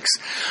Paul makes.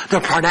 The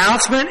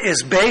pronouncement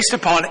is based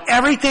upon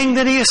everything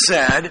that he has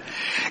said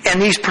in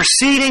these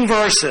preceding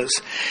verses.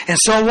 And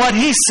so what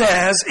he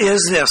says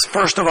is this.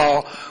 First of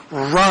all,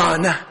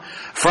 run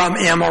from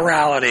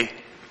immorality.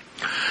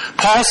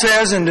 Paul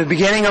says in the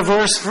beginning of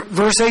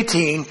verse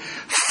 18,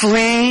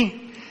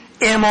 flee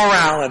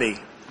immorality.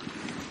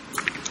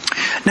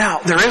 Now,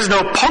 there is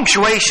no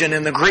punctuation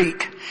in the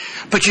Greek,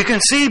 but you can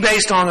see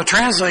based on the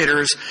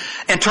translator's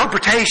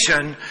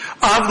interpretation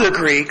of the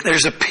Greek,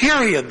 there's a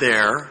period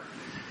there,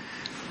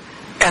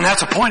 and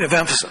that's a point of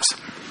emphasis.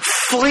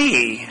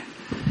 Flee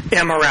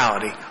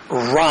immorality.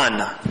 Run.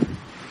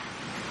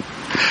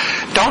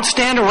 Don't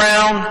stand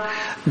around.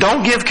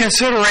 Don't give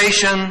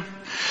consideration.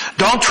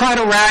 Don't try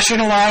to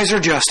rationalize or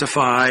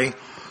justify.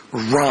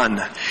 Run.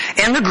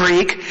 In the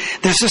Greek,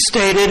 this is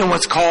stated in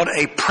what's called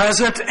a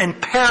present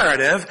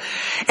imperative,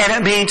 and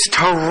it means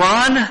to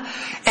run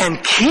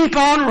and keep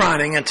on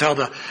running until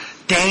the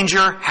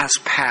danger has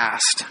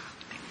passed.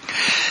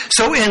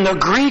 So in the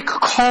Greek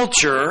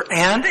culture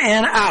and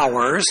in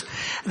ours,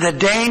 the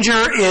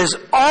danger is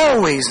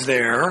always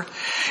there,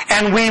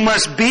 and we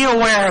must be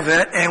aware of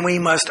it, and we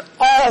must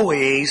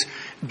always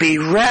be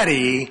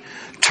ready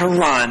to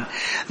run.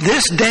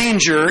 This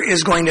danger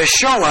is going to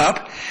show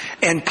up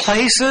in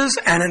places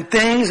and in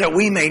things that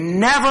we may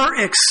never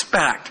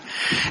expect.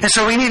 And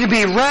so we need to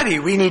be ready.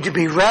 We need to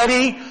be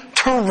ready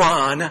to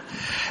run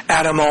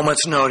at a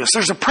moment's notice.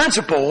 There's a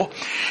principle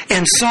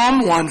in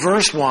Psalm 1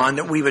 verse 1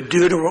 that we would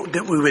do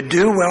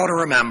well to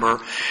remember.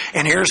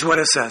 And here's what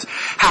it says.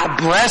 How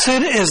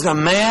blessed is the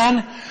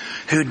man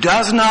who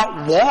does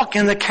not walk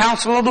in the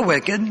counsel of the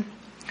wicked,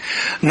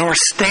 nor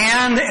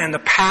stand in the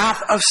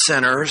path of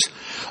sinners,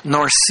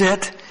 nor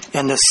sit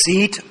in the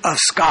seat of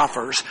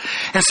scoffers.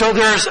 And so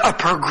there's a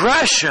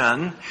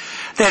progression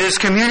that is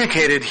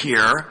communicated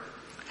here.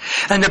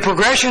 And the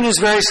progression is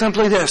very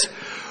simply this.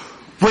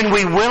 When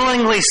we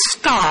willingly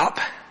stop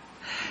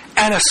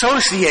and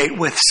associate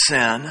with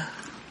sin,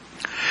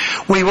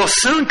 we will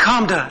soon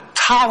come to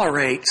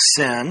tolerate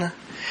sin,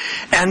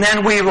 and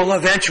then we will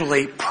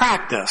eventually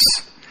practice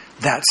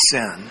that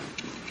sin.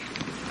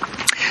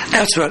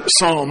 That's what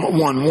Psalm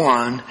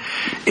 1:1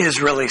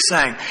 is really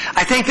saying.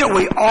 I think that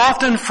we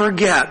often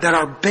forget that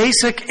our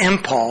basic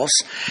impulse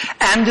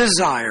and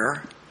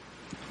desire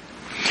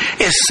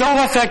is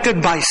so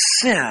affected by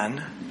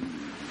sin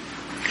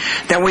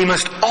that we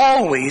must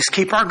always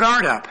keep our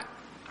guard up.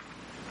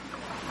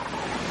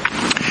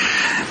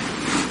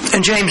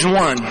 In James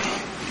 1,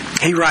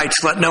 he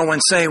writes, let no one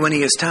say when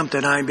he is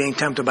tempted, I am being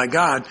tempted by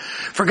God.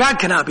 For God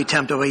cannot be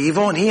tempted by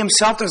evil, and he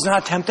himself does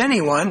not tempt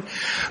anyone.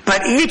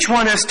 But each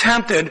one is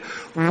tempted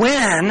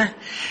when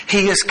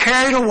he is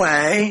carried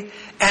away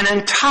and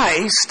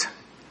enticed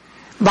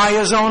by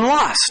his own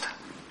lust.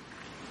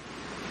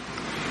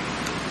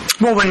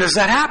 Well, when does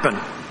that happen?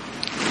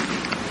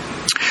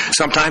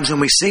 Sometimes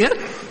when we see it,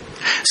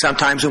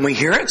 sometimes when we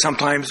hear it,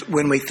 sometimes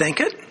when we think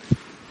it.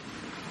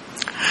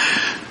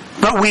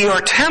 But we are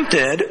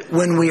tempted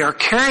when we are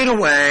carried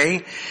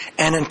away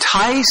and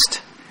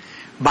enticed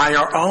by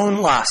our own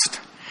lust.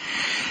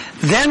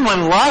 Then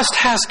when lust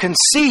has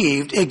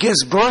conceived, it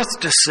gives birth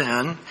to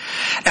sin.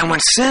 And when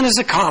sin is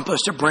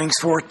accomplished, it brings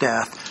forth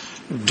death.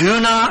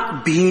 Do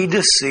not be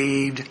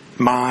deceived,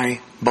 my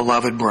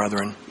beloved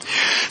brethren.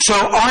 So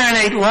our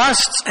innate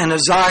lusts and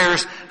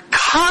desires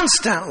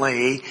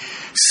constantly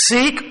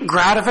seek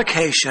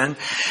gratification,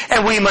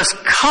 and we must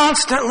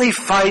constantly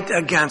fight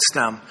against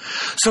them.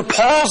 So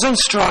Paul's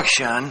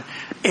instruction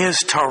is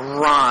to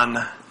run.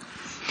 Now,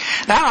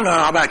 I don't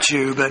know about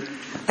you, but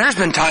there's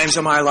been times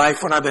in my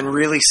life when I've been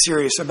really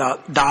serious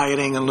about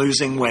dieting and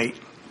losing weight.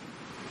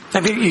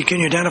 Can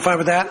you identify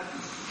with that?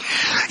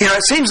 You know,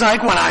 it seems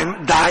like when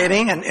I'm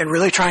dieting and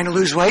really trying to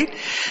lose weight,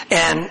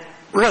 and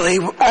really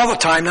all the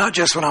time, not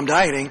just when I'm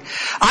dieting,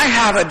 I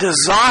have a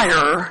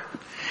desire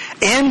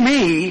in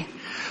me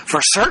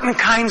for certain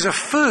kinds of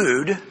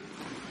food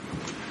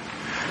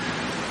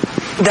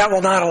that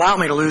will not allow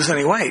me to lose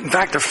any weight. In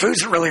fact, they're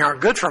foods that really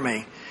aren't good for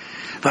me.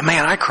 But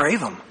man, I crave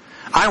them.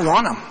 I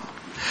want them.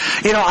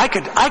 You know, I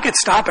could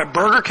stop at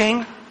Burger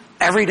King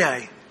every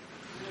day.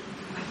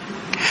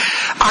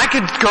 I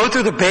could go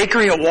through the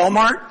bakery at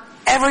Walmart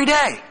every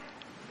day.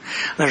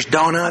 There's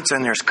donuts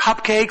and there's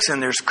cupcakes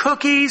and there's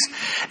cookies,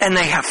 and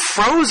they have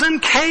frozen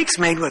cakes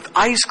made with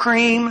ice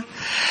cream,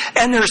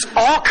 and there's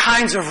all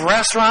kinds of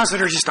restaurants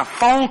that are just a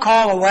phone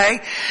call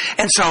away.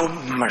 And so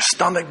my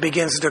stomach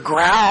begins to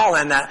growl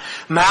and that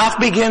mouth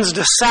begins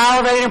to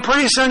salivate, and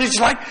pretty soon it's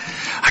like,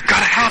 I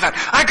gotta have it.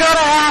 I gotta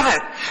have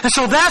it. And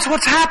so that's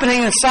what's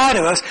happening inside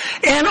of us.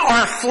 In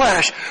our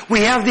flesh,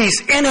 we have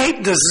these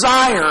innate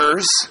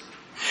desires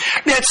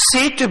that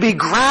seek to be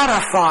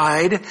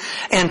gratified,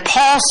 and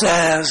Paul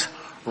says,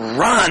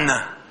 run.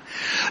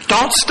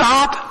 Don't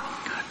stop.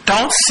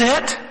 Don't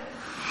sit.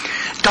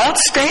 Don't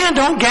stand.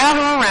 Don't gather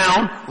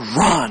around.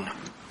 Run.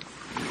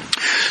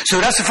 So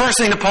that's the first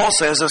thing that Paul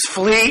says, is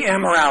flee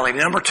immorality.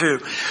 Number 2,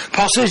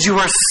 Paul says you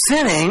are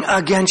sinning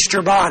against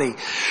your body.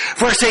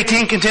 Verse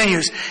 18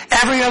 continues,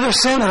 every other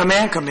sin that a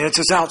man commits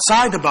is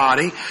outside the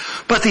body,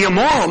 but the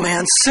immoral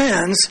man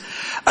sins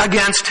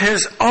against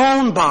his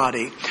own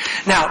body.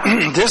 Now,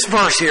 this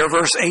verse here,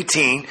 verse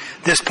 18,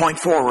 this point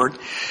forward,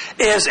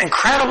 is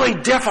incredibly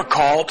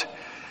difficult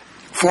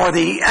for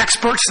the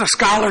experts, the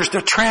scholars,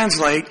 to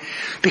translate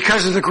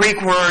because of the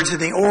Greek words and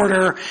the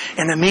order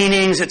and the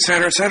meanings,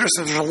 etc., etc.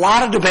 So there's a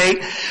lot of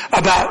debate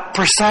about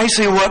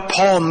precisely what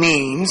Paul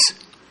means.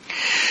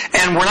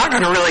 And we're not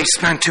going to really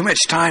spend too much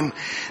time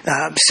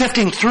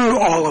sifting through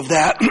all of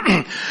that.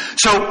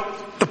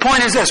 So the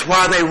point is this: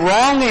 while they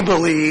wrongly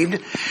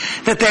believed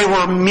that they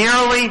were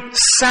merely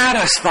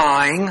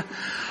satisfying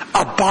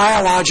a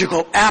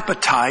biological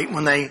appetite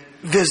when they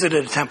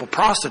visited a temple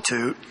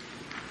prostitute,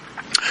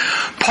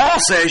 Paul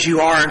says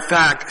you are, in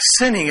fact,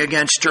 sinning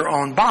against your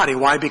own body.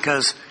 Why?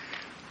 Because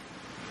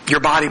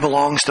your body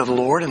belongs to the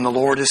Lord, and the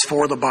Lord is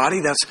for the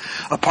body. That's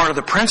a part of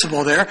the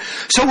principle there.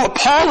 So what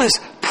Paul is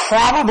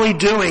probably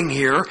doing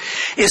here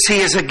is he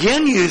is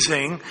again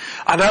using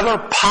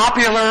another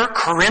popular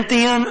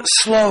Corinthian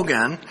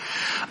slogan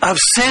of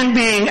sin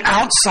being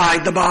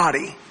outside the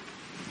body.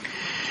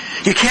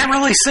 You can't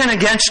really sin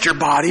against your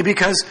body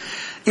because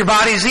your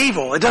body's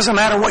evil. It doesn't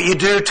matter what you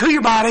do to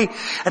your body.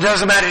 It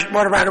doesn't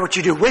matter what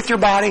you do with your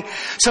body.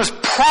 So it's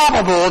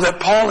probable that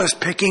Paul is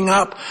picking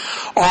up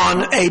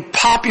on a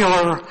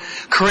popular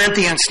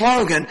Corinthian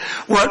slogan.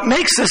 What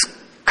makes this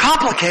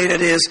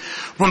complicated is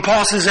when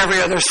Paul says every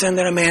other sin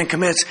that a man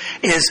commits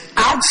is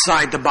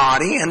outside the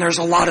body, and there's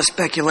a lot of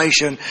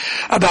speculation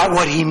about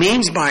what he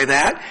means by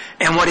that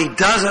and what he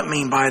doesn't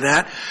mean by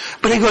that.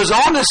 But he goes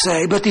on to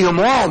say, but the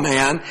immoral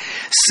man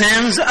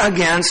sins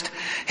against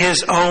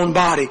his own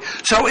body.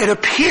 So it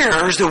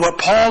appears that what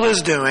Paul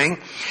is doing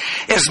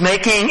is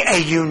making a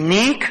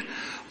unique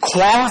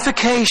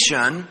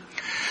qualification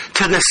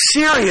to the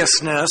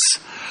seriousness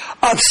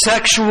of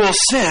sexual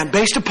sin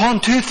based upon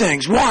 2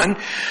 things. One,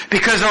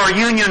 because our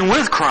union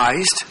with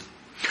Christ,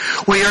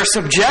 we are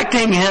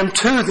subjecting him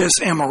to this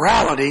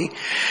immorality.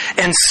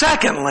 And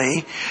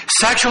secondly,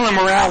 sexual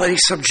immorality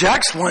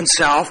subjects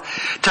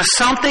oneself to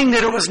something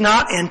that it was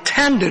not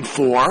intended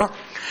for,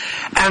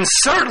 and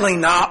certainly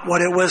not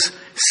what it was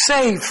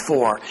saved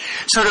for.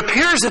 So it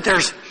appears that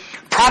there's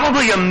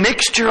probably a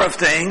mixture of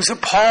things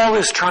that Paul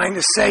is trying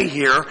to say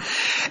here.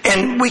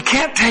 And we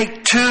can't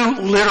take too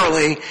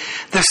literally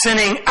the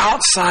sinning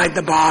outside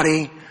the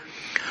body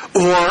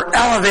or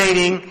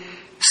elevating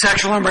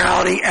sexual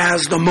immorality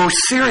as the most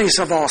serious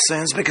of all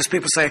sins, because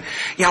people say,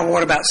 yeah, well,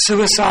 what about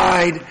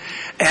suicide?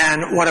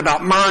 And what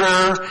about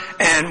murder?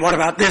 And what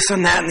about this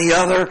and that and the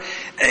other?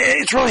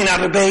 It's really not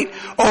a debate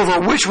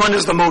over which one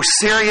is the most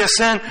serious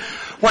sin.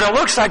 What it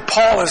looks like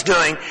Paul is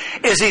doing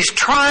is he's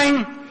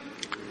trying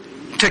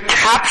to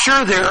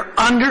capture their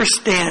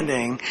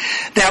understanding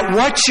that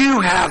what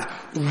you have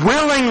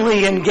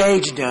willingly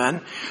engaged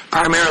in,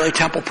 primarily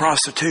temple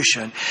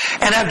prostitution,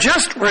 and have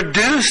just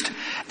reduced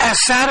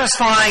as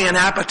satisfying an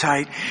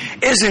appetite,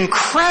 is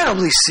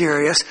incredibly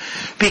serious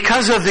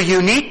because of the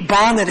unique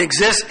bond that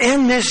exists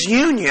in this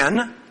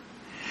union,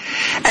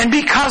 and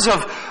because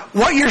of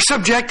what you're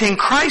subjecting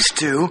Christ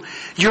to,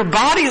 your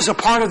body is a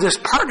part of this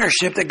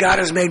partnership that God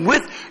has made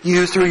with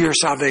you through your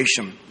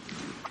salvation.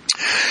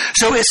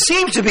 So it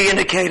seems to be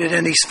indicated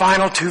in these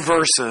final two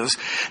verses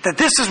that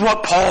this is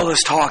what Paul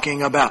is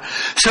talking about.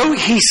 So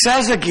he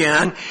says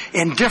again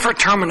in different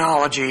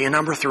terminology in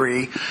number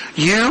 3,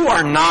 you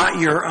are not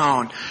your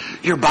own.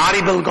 Your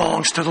body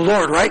belongs to the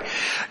Lord, right?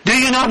 Do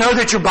you not know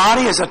that your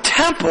body is a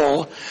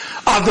temple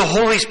of the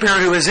Holy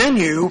Spirit who is in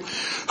you,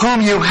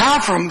 whom you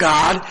have from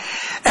God,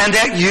 and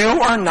that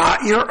you are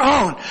not your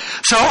own?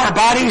 So our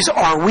bodies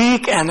are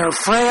weak and they're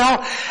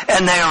frail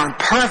and they aren't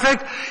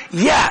perfect,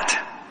 yet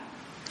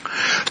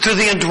through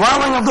the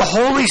indwelling of the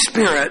Holy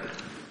Spirit,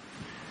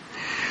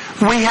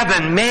 we have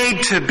been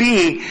made to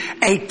be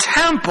a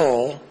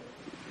temple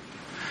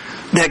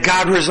that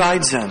God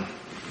resides in.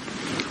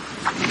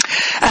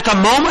 At the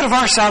moment of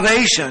our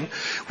salvation,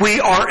 we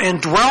are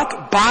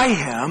indwelt by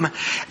Him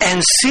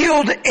and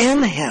sealed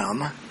in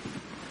Him.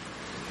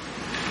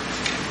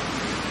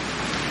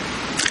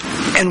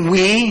 And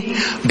we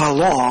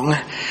belong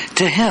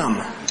to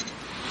Him.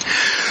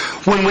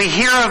 When we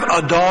hear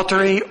of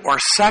adultery or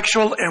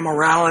sexual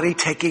immorality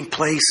taking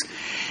place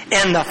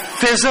in the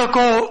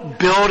physical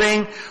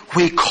building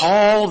we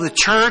call the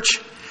church,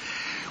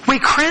 we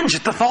cringe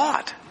at the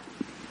thought.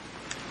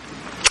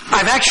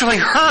 I've actually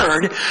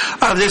heard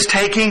of this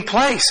taking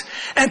place,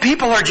 and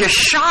people are just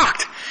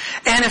shocked.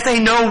 And if they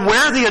know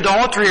where the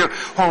adultery or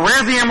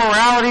where the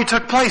immorality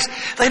took place,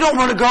 they don't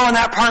want to go in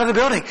that part of the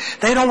building.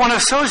 They don't want to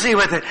associate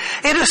with it.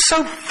 It is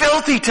so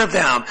filthy to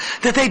them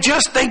that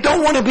they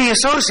don't want to be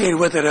associated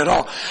with it at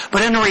all.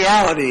 But in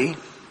reality,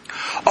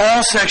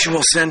 all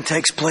sexual sin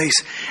takes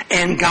place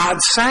in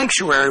God's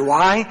sanctuary.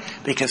 Why?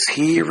 Because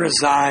He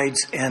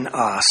resides in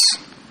us.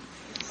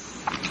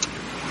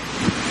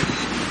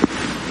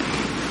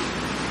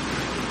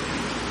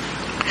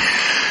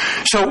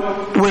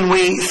 So when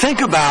we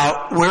think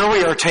about where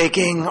we are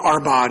taking our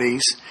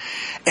bodies,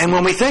 and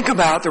when we think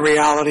about the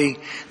reality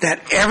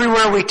that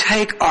everywhere we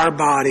take our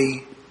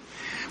body,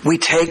 we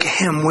take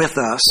Him with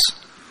us,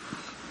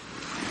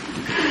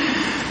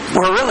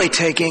 we're really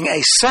taking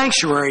a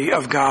sanctuary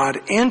of God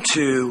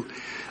into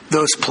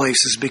those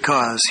places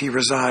because He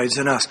resides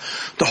in us.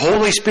 The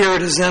Holy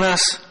Spirit is in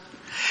us.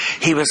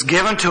 He was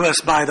given to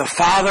us by the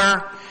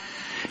Father.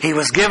 He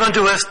was given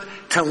to us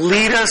to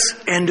lead us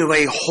into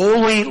a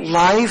holy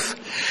life.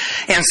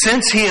 And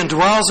since He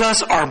indwells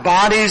us, our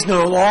bodies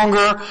no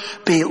longer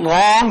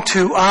belong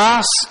to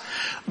us,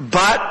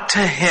 but to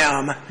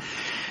Him.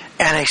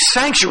 And a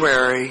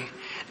sanctuary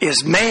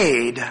is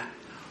made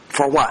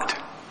for what?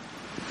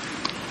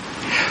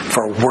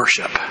 For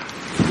worship.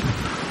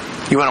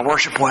 You want to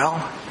worship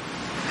well?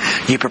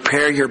 You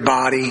prepare your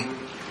body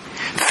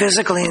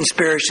physically and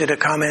spiritually to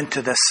come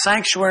into the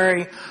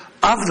sanctuary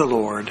of the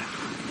Lord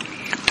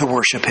to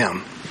worship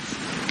Him.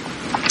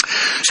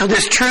 So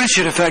this truth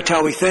should affect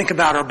how we think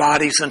about our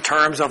bodies in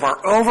terms of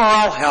our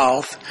overall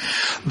health,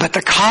 but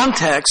the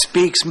context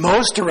speaks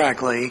most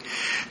directly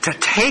to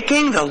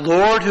taking the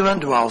Lord who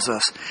indwells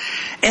us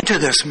into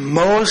this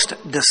most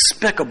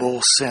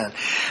despicable sin.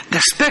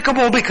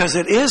 Despicable because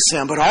it is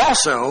sin, but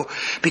also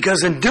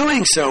because in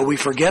doing so we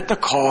forget the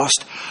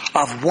cost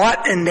of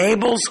what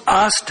enables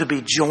us to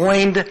be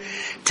joined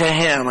to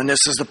Him. And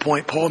this is the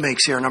point Paul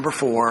makes here, number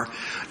 4.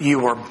 You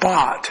were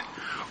bought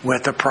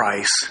with a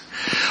price.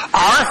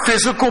 Our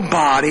physical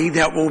body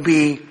that will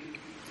be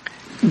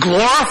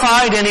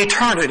glorified in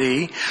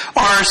eternity,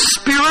 our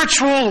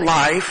spiritual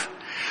life,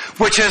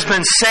 which has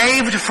been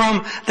saved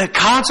from the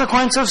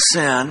consequence of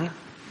sin,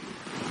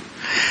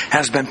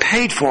 has been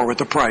paid for with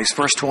a price.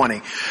 Verse 20.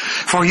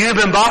 For you have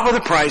been bought with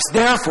a price,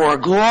 therefore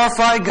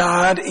glorify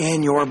God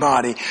in your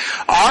body.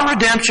 Our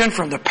redemption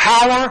from the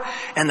power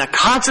and the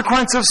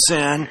consequence of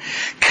sin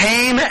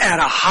came at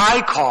a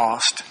high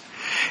cost.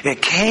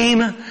 It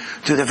came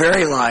through the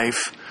very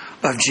life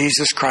of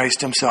Jesus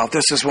Christ Himself.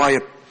 This is why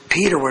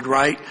Peter would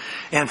write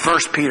in 1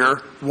 Peter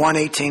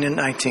 1:18 and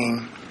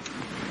 19.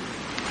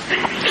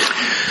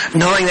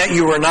 Knowing that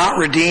you were not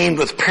redeemed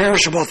with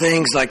perishable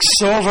things like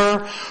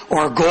silver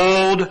or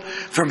gold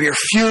from your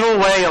futile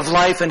way of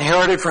life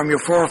inherited from your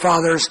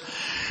forefathers,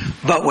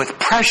 but with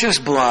precious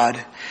blood,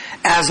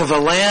 as of a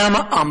lamb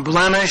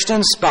unblemished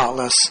and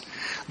spotless,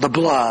 the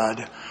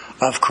blood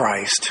of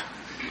Christ.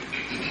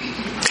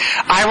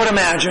 I would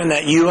imagine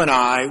that you and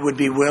I would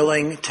be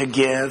willing to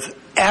give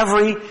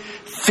every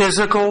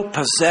physical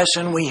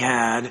possession we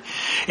had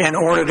in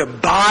order to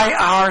buy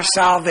our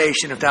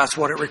salvation if that's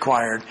what it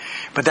required.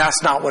 But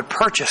that's not what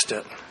purchased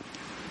it.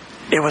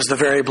 It was the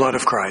very blood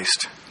of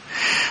Christ.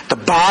 The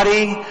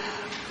body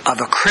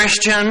of a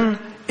Christian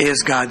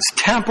is God's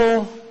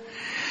temple.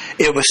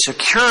 It was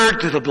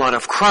secured through the blood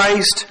of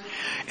Christ,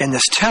 and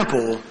this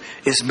temple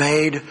is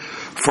made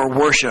for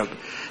worship.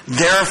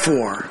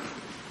 Therefore,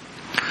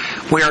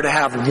 we are to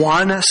have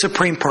one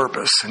supreme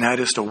purpose, and that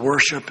is to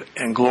worship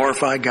and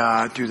glorify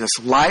God through this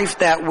life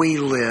that we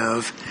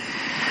live.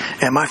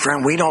 And my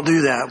friend, we don't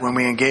do that when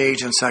we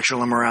engage in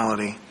sexual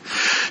immorality.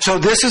 So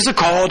this is a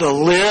call to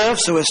live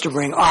so as to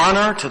bring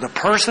honor to the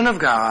person of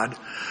God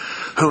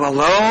who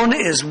alone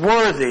is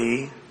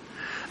worthy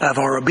of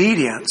our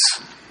obedience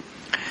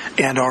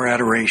and our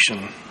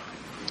adoration.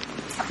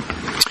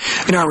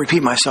 I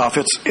repeat myself,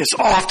 it's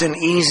often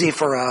easy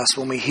for us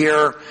when we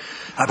hear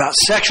about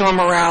sexual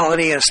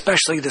immorality,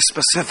 especially the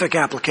specific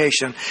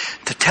application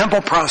to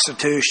temple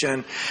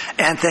prostitution,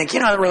 and think, it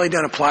really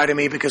doesn't apply to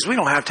me because we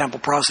don't have temple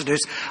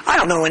prostitutes. I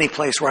don't know any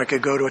place where I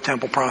could go to a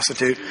temple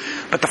prostitute.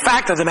 But the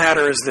fact of the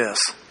matter is this.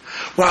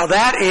 While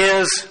that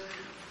is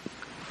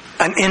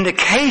an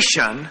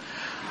indication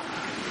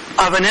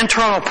of an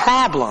internal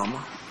problem,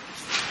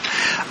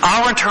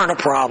 our internal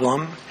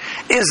problem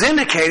is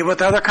indicated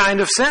with other kind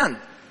of sin.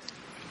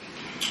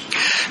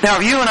 Now,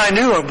 if you and I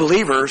knew of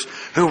believers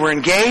who were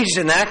engaged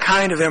in that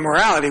kind of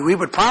immorality, we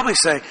would probably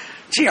say,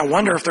 gee, I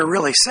wonder if they're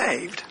really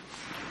saved.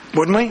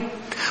 Wouldn't we?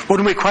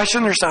 Wouldn't we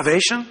question their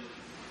salvation?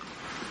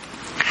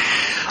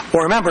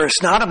 Well, remember,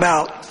 it's not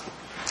about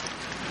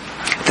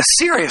the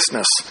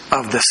seriousness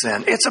of the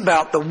sin. It's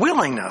about the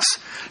willingness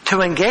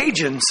to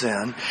engage in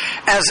sin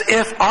as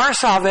if our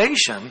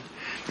salvation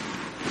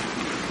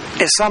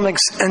is some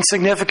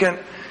insignificant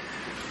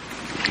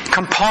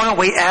component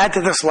we add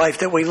to this life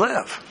that we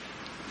live.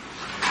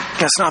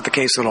 That's not the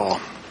case at all.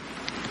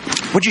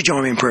 Would you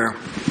join me in prayer?